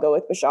him, I'll go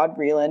with Bashaud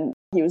Breeland.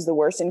 He was the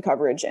worst in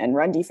coverage and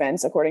run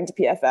defense, according to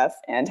PFF,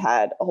 and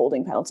had a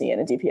holding penalty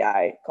and a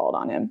DPI called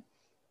on him.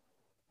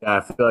 Yeah,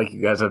 I feel like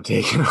you guys have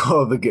taken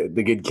all the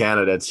good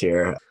candidates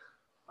here.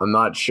 I'm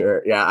not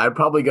sure. Yeah, I'd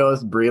probably go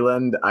with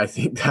Breeland. I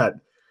think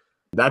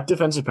that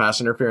defensive pass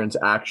interference,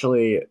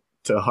 actually,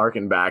 to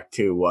harken back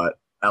to what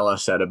Ella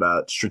said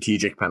about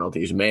strategic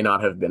penalties, may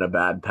not have been a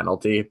bad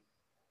penalty,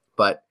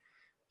 but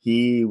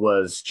he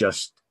was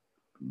just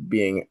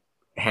being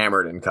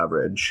hammered in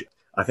coverage.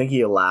 I think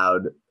he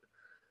allowed,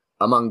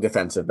 among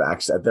defensive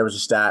backs, there was a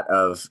stat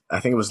of, I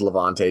think it was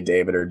Levante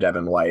David or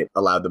Devin White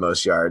allowed the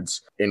most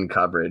yards in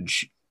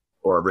coverage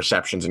or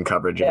receptions in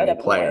coverage of any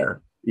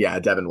player. Yeah,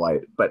 Devin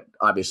White. But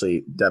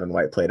obviously, Devin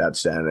White played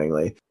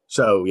outstandingly.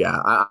 So, yeah,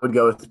 I would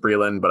go with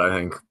Breeland, but I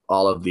think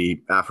all of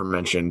the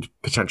aforementioned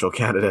potential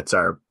candidates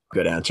are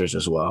good answers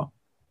as well.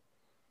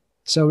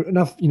 So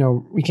enough,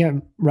 we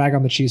can't rag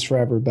on the Chiefs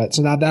forever, but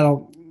so now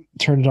that'll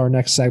turn to our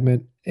next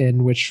segment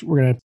in which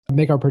we're going to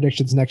make our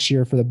predictions next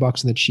year for the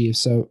Bucs and the Chiefs.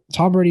 So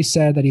Tom Brady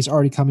said that he's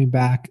already coming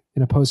back.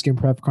 In a post-game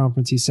press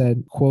conference, he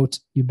said, quote,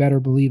 "You better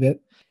believe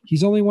it."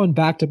 He's only won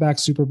back-to-back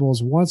Super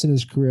Bowls once in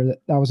his career.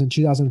 That was in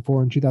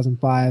 2004 and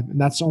 2005. And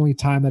that's the only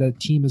time that a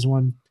team has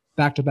won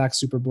back-to-back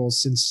Super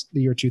Bowls since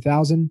the year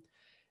 2000.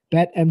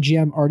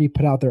 BetMGM already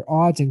put out their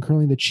odds, and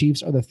currently the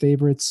Chiefs are the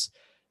favorites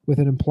with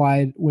an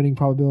implied winning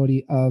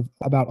probability of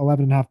about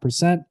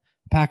 11.5%.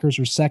 Packers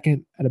are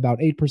second at about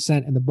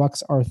 8%, and the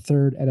Bucs are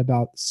third at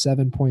about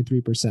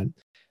 7.3%.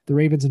 The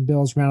Ravens and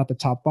Bills round out the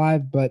top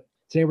 5, but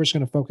today we're just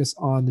going to focus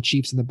on the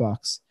Chiefs and the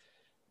Bucs.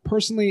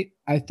 Personally,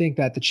 I think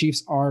that the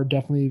Chiefs are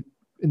definitely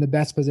in the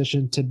best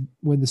position to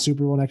win the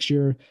Super Bowl next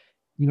year.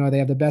 They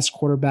have the best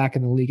quarterback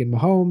in the league in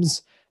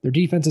Mahomes. Their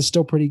defense is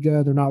still pretty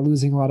good. They're not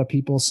losing a lot of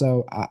people.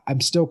 So I'm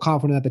still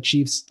confident that the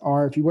Chiefs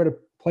are, if you were to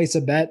place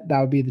a bet,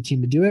 that would be the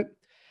team to do it.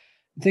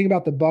 The thing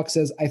about the Bucs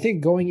is, I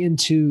think going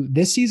into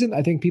this season,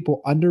 I think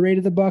people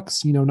underrated the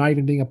Bucs, not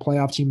even being a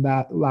playoff team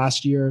that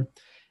last year.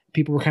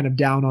 People were kind of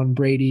down on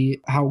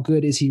Brady. How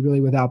good is he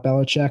really without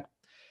Belichick?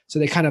 So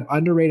they kind of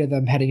underrated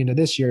them heading into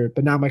this year.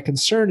 But now my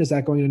concern is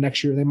that going into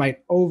next year, they might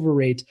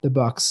overrate the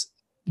Bucs.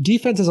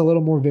 Defense is a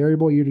little more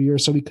variable year to year,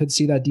 so we could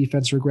see that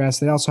defense regress.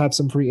 They also have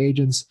some free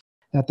agents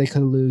that they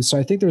could lose. So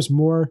I think there's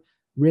more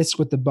risk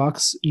with the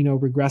Bucs,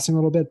 regressing a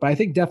little bit. But I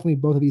think definitely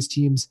both of these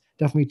teams,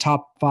 definitely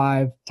top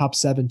 5, top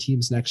 7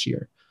 teams next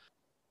year.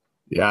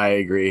 Yeah, I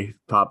agree.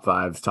 Top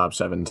 5, top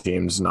 7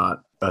 teams,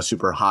 not a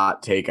super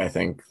hot take. I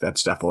think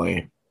that's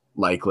definitely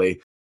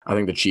likely. I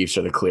think the Chiefs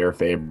are the clear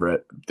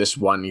favorite. This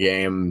one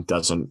game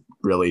doesn't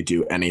really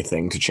do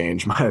anything to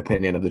change my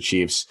opinion of the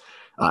Chiefs.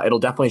 It'll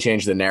definitely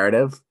change the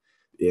narrative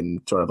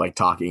in sort of like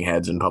talking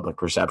heads and public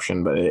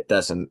perception, but it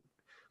doesn't.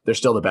 They're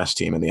still the best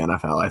team in the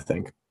NFL, I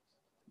think.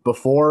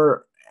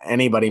 Before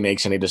anybody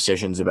makes any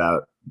decisions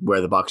about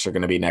where the Bucs are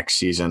going to be next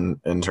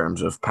season in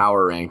terms of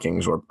power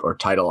rankings or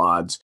title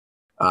odds,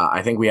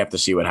 I think we have to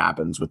see what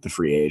happens with the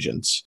free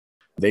agents.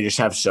 They just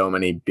have so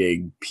many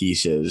big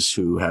pieces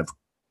who have,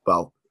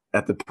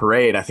 at the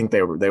parade, I think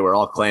they were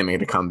all claiming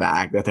to come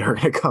back, that they were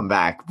going to come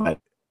back, but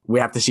we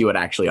have to see what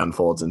actually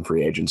unfolds in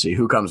free agency.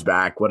 Who comes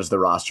back? What does the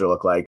roster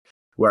look like?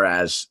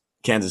 Whereas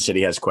Kansas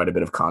City has quite a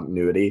bit of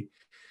continuity.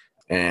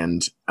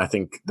 And I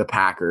think the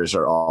Packers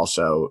are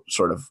also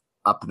sort of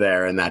up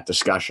there in that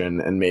discussion.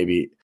 And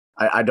maybe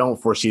I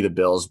don't foresee the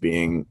Bills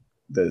being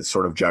the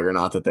sort of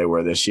juggernaut that they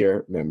were this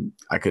year.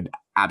 I could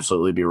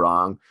absolutely be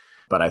wrong.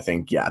 But I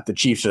think, the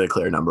Chiefs are the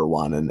clear number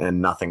 1,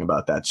 and nothing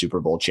about that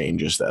Super Bowl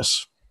changes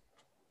this.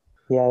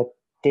 Yeah,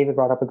 David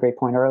brought up a great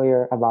point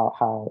earlier about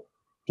how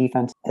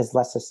defense is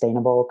less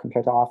sustainable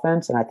compared to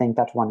offense. And I think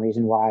that's one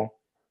reason why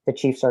the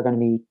Chiefs are going to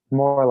be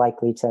more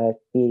likely to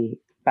be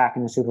back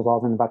in the Super Bowl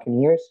than the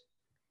Buccaneers.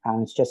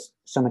 It's just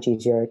so much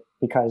easier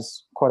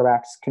because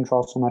quarterbacks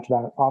control so much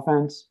about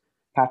offense.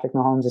 Patrick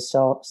Mahomes is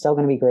still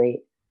going to be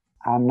great.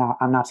 I'm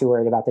not too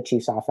worried about the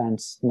Chiefs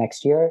offense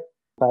next year.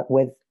 But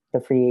with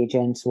the free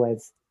agents,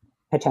 with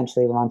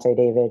potentially Lavonte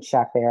David,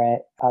 Shaq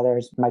Barrett,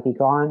 others might be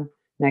gone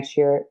next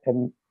year,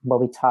 it will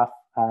be tough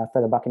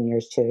for the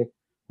Buccaneers to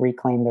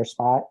reclaim their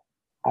spot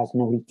as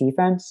an elite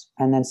defense.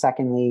 And then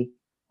secondly,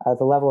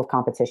 the level of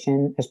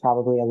competition is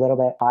probably a little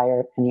bit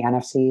higher in the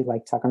NFC.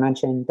 Like Tucker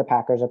mentioned, the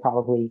Packers are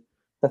probably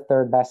the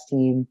third best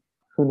team.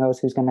 Who knows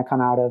who's going to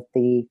come out of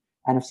the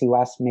NFC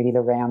West? Maybe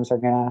the Rams are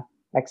going to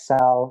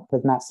excel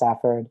with Matt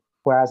Stafford.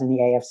 Whereas in the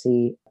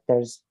AFC,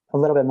 there's a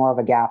little bit more of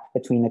a gap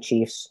between the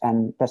Chiefs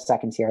and the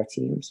second tier of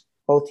teams.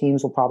 Both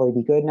teams will probably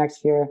be good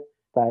next year,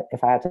 but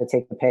if I had to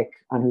take a pick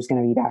on who's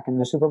going to be back in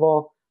the Super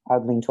Bowl, I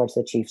would lean towards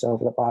the Chiefs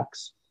over the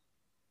Bucs.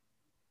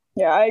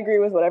 Yeah, I agree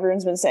with what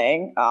everyone's been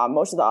saying.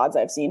 Most of the odds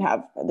I've seen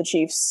have the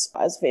Chiefs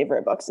as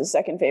favorite, Bucs as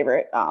second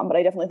favorite. But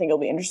I definitely think it'll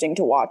be interesting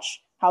to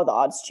watch how the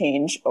odds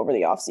change over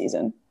the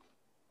offseason.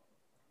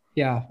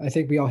 Yeah, I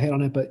think we all hit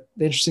on it. But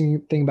the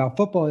interesting thing about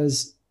football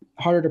is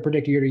harder to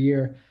predict year to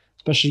year,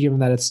 especially given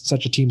that it's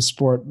such a team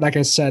sport. Like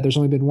I said, there's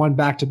only been one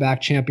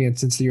back-to-back champion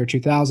since the year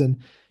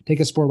 2000. Take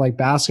a sport like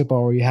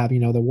basketball where you have,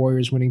 the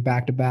Warriors winning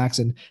back-to-backs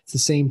and it's the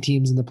same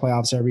teams in the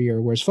playoffs every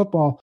year, whereas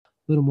football,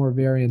 a little more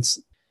variance.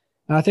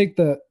 And I think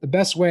the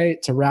best way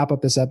to wrap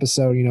up this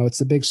episode, it's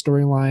the big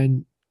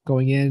storyline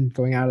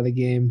going out of the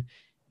game,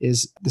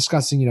 is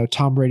discussing,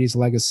 Tom Brady's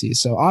legacy.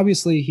 So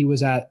obviously he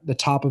was at the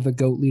top of the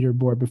GOAT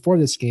leaderboard before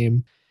this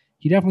game.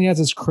 He definitely has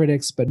his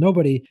critics, but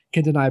nobody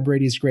can deny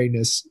Brady's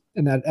greatness.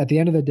 And that at the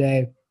end of the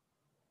day,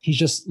 he's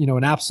just,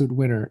 an absolute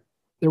winner.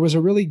 There was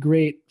a really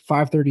great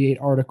 538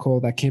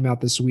 article that came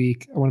out this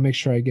week. I want to make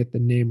sure I get the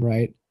name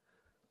right.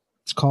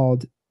 It's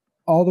called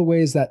All the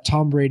Ways That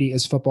Tom Brady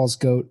is Football's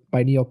GOAT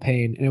by Neil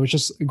Payne. And it was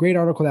just a great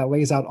article that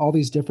lays out all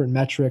these different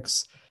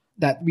metrics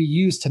that we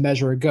use to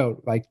measure a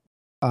GOAT. Like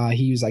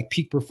he used like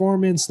peak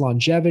performance,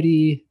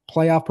 longevity,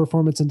 playoff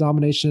performance and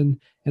domination,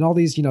 and all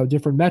these,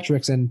 different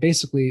metrics. And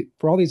basically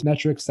for all these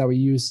metrics that we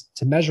use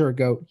to measure a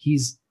GOAT,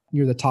 he's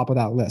near the top of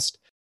that list.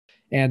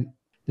 And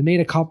the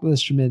main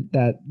accomplishment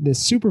that this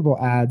Super Bowl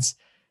adds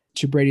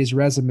to Brady's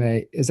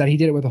resume is that he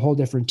did it with a whole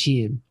different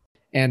team.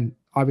 And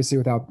obviously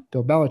without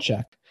Bill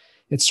Belichick.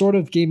 It sort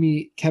of gave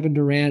me Kevin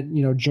Durant,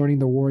 joining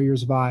the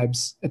Warriors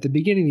vibes at the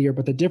beginning of the year.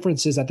 But the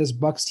difference is that this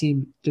Bucs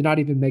team did not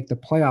even make the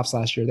playoffs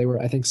last year. They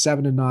were, I think,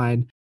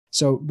 7-9.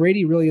 So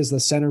Brady really is the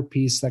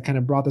centerpiece that kind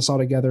of brought this all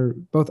together,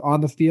 both on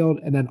the field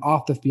and then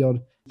off the field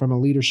from a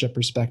leadership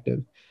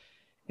perspective.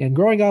 And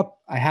growing up,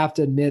 I have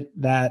to admit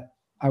that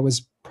I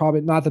was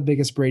probably not the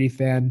biggest Brady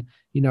fan,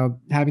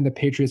 having the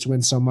Patriots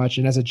win so much.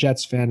 And as a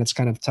Jets fan, it's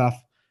kind of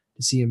tough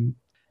to see him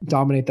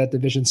dominate that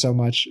division so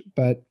much.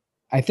 But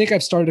I think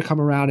I've started to come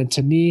around. And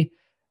to me,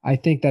 I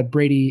think that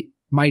Brady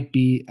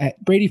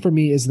for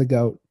me is the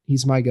GOAT.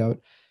 He's my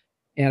GOAT.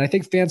 And I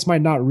think fans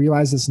might not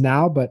realize this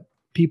now, but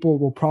people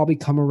will probably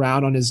come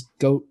around on his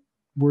GOAT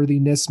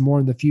worthiness more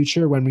in the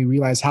future when we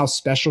realize how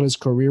special his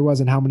career was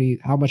and how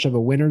much of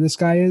a winner this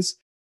guy is.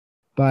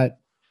 But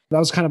that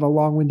was kind of a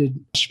long-winded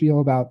spiel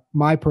about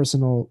my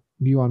personal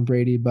view on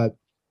Brady. But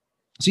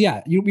so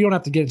yeah, we don't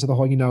have to get into the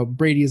whole,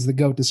 Brady is the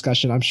GOAT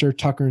discussion. I'm sure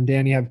Tucker and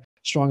Danny have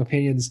strong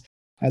opinions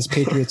as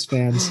Patriots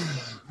fans.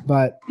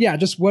 But yeah,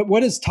 just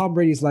what is Tom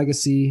Brady's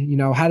legacy?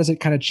 How does it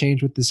kind of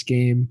change with this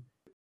game?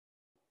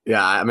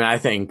 Yeah, I mean, I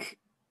think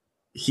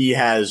he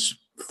has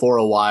for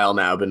a while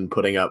now been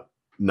putting up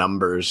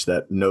numbers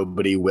that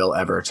nobody will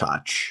ever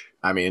touch.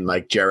 I mean,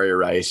 like Jerry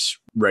Rice,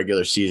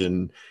 regular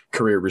season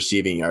career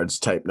receiving yards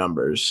type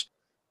numbers.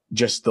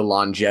 Just the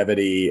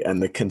longevity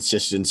and the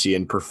consistency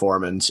in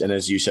performance. And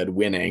as you said,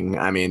 winning.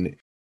 I mean,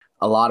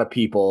 a lot of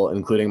people,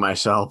 including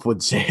myself,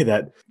 would say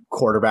that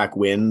quarterback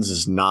wins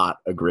is not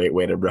a great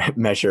way to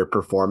measure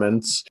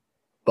performance,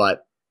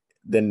 but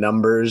the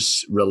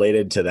numbers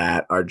related to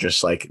that are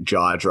just like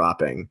jaw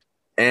dropping.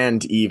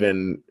 And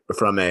even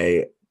from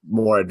a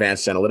more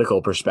advanced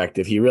analytical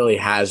perspective, he really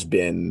has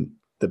been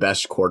the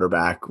best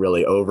quarterback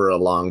really over a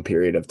long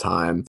period of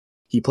time.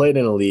 He played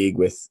in a league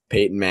with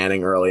Peyton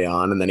Manning early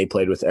on, and then he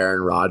played with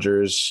Aaron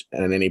Rodgers,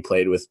 and then he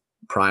played with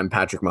prime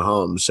Patrick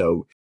Mahomes.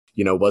 So,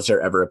 was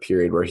there ever a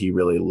period where he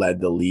really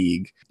led the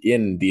league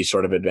in these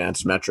sort of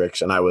advanced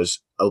metrics? And I was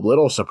a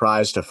little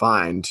surprised to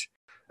find,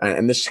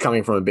 and this is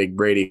coming from a big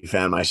Brady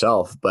fan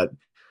myself, but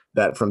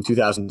that from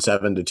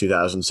 2007 to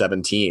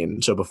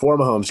 2017, so before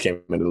Mahomes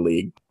came into the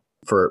league,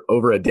 for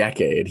over a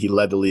decade, he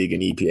led the league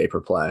in EPA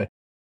per play.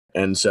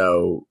 And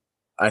so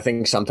I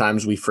think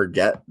sometimes we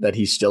forget that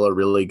he's still a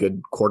really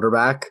good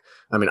quarterback.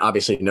 I mean,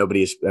 obviously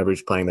nobody's ever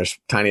playing their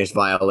tiniest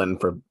violin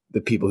for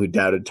the people who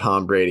doubted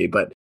Tom Brady,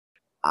 but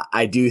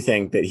I do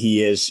think that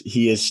he is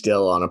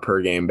still on a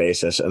per game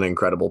basis an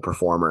incredible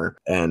performer.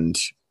 And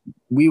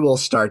we will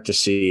start to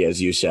see,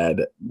 as you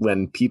said,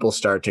 when people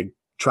start to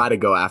try to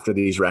go after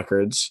these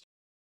records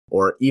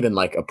or even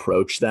like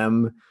approach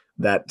them,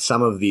 that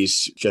some of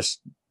these just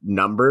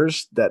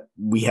numbers that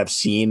we have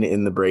seen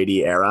in the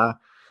Brady era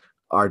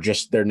are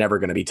just, they're never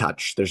going to be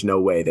touched. There's no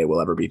way they will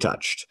ever be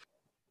touched.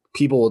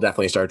 People will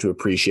definitely start to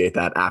appreciate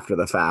that after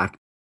the fact.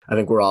 I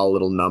think we're all a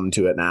little numb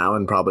to it now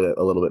and probably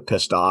a little bit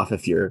pissed off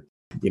if you're,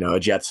 a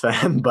Jets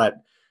fan, but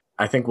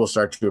I think we'll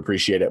start to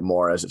appreciate it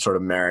more as it sort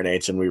of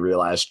marinates and we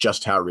realize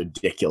just how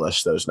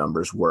ridiculous those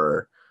numbers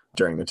were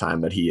during the time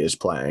that he is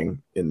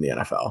playing in the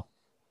NFL.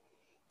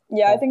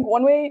 Yeah, I think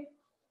one way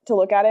to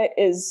look at it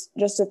is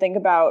just to think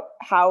about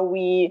how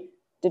we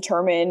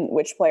determine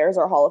which players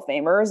are Hall of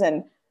Famers.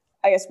 And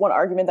I guess one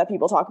argument that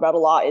people talk about a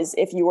lot is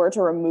if you were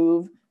to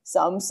remove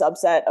some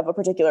subset of a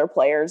particular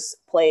player's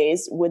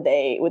plays, would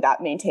that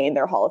maintain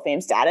their Hall of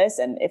Fame status?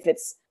 And if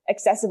it's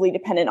excessively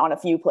dependent on a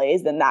few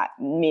plays, then that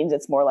means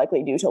it's more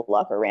likely due to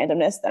luck or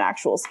randomness than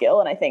actual skill.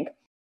 And I think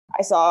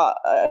I saw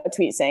a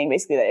tweet saying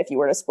basically that if you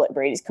were to split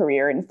Brady's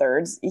career in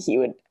thirds, he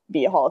would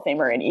be a Hall of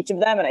Famer in each of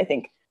them. And I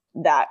think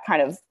that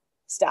kind of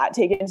stat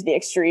taken to the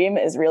extreme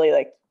is really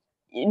like,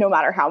 no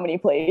matter how many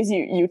plays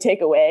you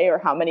take away or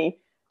how many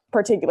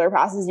particular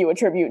passes you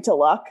attribute to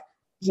luck,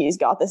 he's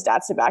got the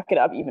stats to back it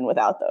up even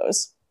without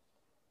those.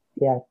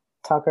 Yeah,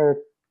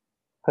 Tucker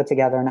put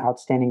together an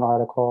outstanding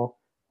article,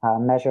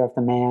 Measure of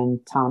the Man.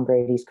 Tom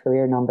Brady's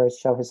career numbers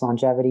show his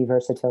longevity,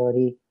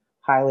 versatility.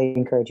 Highly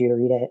encourage you to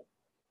read it.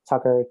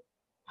 Tucker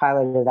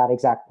highlighted that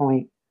exact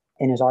point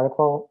in his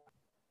article.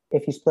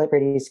 If you split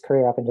Brady's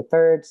career up into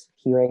thirds,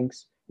 he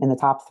ranks in the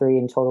top 3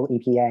 in total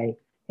EPA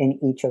in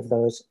each of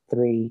those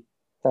 3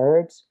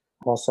 thirds.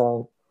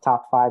 Also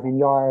top 5 in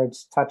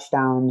yards,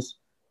 touchdowns,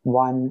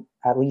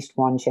 at least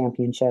one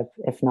championship,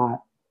 if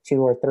not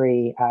 2 or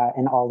 3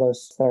 in all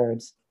those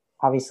thirds.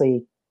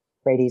 Obviously,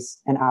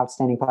 Brady's an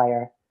outstanding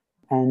player.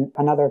 And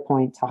another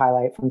point to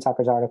highlight from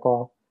Tucker's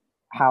article,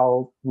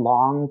 how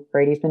long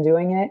Brady's been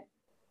doing it.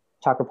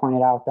 Tucker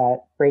pointed out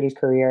that Brady's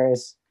career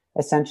is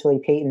essentially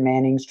Peyton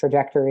Manning's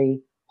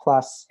trajectory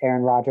plus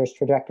Aaron Rodgers'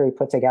 trajectory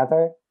put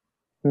together.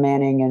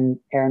 Manning and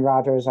Aaron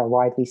Rodgers are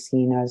widely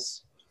seen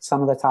as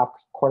some of the top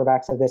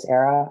quarterbacks of this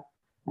era,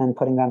 and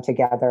putting them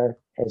together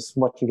is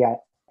what you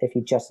get if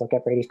you just look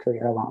at Brady's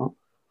career alone.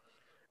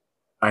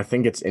 I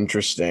think it's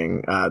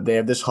interesting. They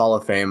have this Hall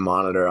of Fame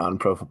monitor on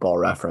Pro Football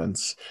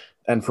Reference,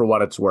 and for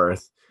what it's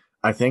worth,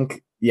 I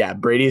think,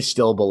 Brady is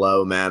still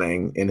below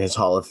Manning in his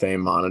Hall of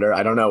Fame monitor.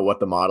 I don't know what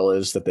the model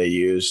is that they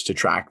use to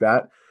track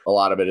that. A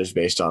lot of it is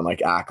based on like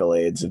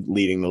accolades of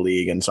leading the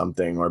league in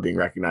something or being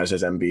recognized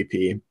as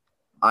MVP.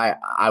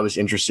 I was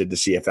interested to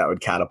see if that would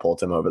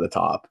catapult him over the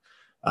top.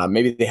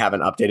 Maybe they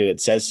haven't updated.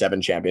 It says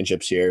 7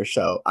 championships here,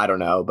 so I don't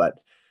know, but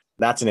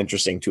that's an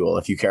interesting tool.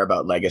 If you care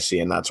about legacy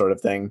and that sort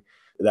of thing,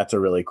 that's a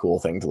really cool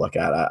thing to look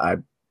at.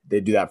 They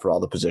do that for all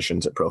the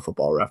positions at Pro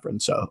Football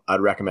Reference, so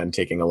I'd recommend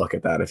taking a look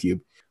at that if you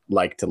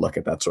like to look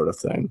at that sort of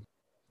thing.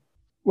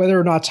 Whether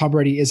or not Tom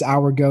Brady is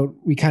our GOAT,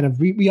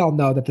 we all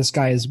know that this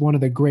guy is one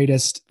of the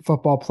greatest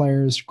football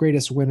players,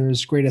 greatest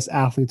winners, greatest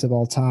athletes of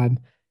all time.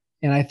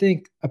 And I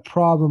think a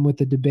problem with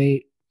the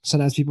debate,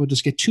 sometimes people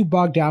just get too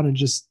bogged down in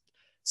just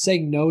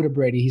saying no to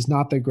Brady. He's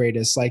not the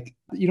greatest. Like,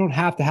 you don't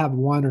have to have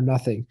one or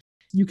nothing.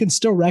 You can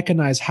still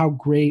recognize how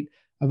great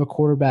of a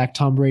quarterback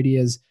Tom Brady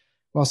is,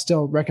 while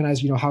still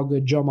recognize, how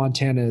good Joe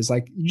Montana is.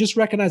 Like, you just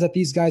recognize that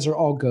these guys are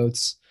all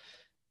GOATs.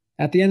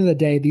 At the end of the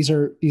day, these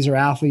are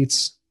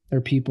athletes, they're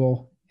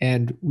people,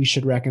 and we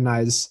should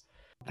recognize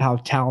how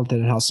talented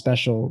and how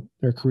special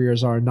their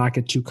careers are and not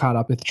get too caught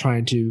up with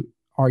trying to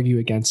argue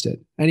against it.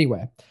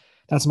 Anyway,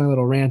 that's my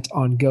little rant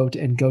on GOAT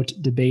and GOAT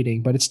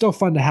debating, but it's still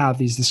fun to have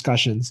these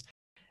discussions.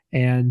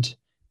 And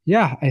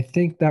yeah, I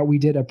think that we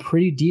did a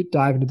pretty deep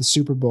dive into the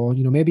Super Bowl.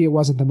 Maybe it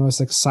wasn't the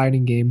most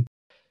exciting game,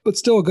 but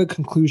still a good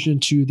conclusion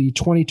to the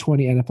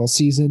 2020 NFL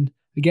season.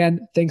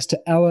 Again, thanks to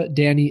Ella,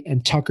 Danny,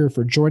 and Tucker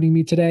for joining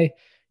me today.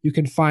 You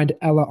can find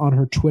Ella on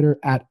her Twitter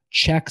at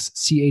Chex,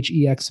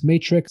 CHEX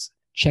Matrix.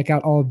 Check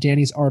out all of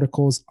Danny's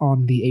articles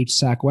on the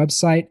HSAC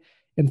website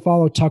and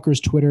follow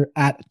Tucker's Twitter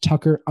at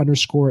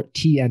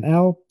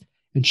Tucker_TNL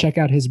and check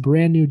out his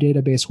brand new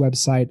database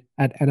website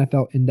at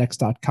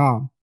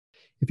NFLindex.com.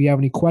 If you have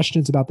any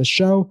questions about the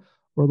show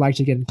or like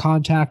to get in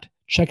contact,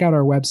 check out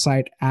our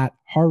website at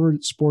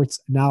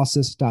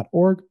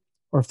harvardsportsanalysis.org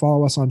or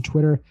follow us on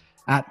Twitter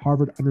at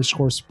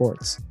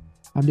Harvard_sports.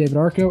 I'm David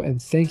Arco,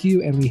 and thank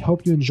you, and we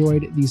hope you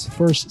enjoyed these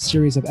first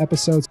series of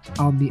episodes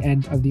on the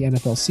end of the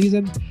NFL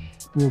season.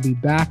 We'll be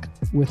back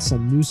with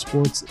some new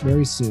sports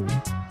very soon.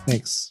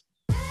 Thanks.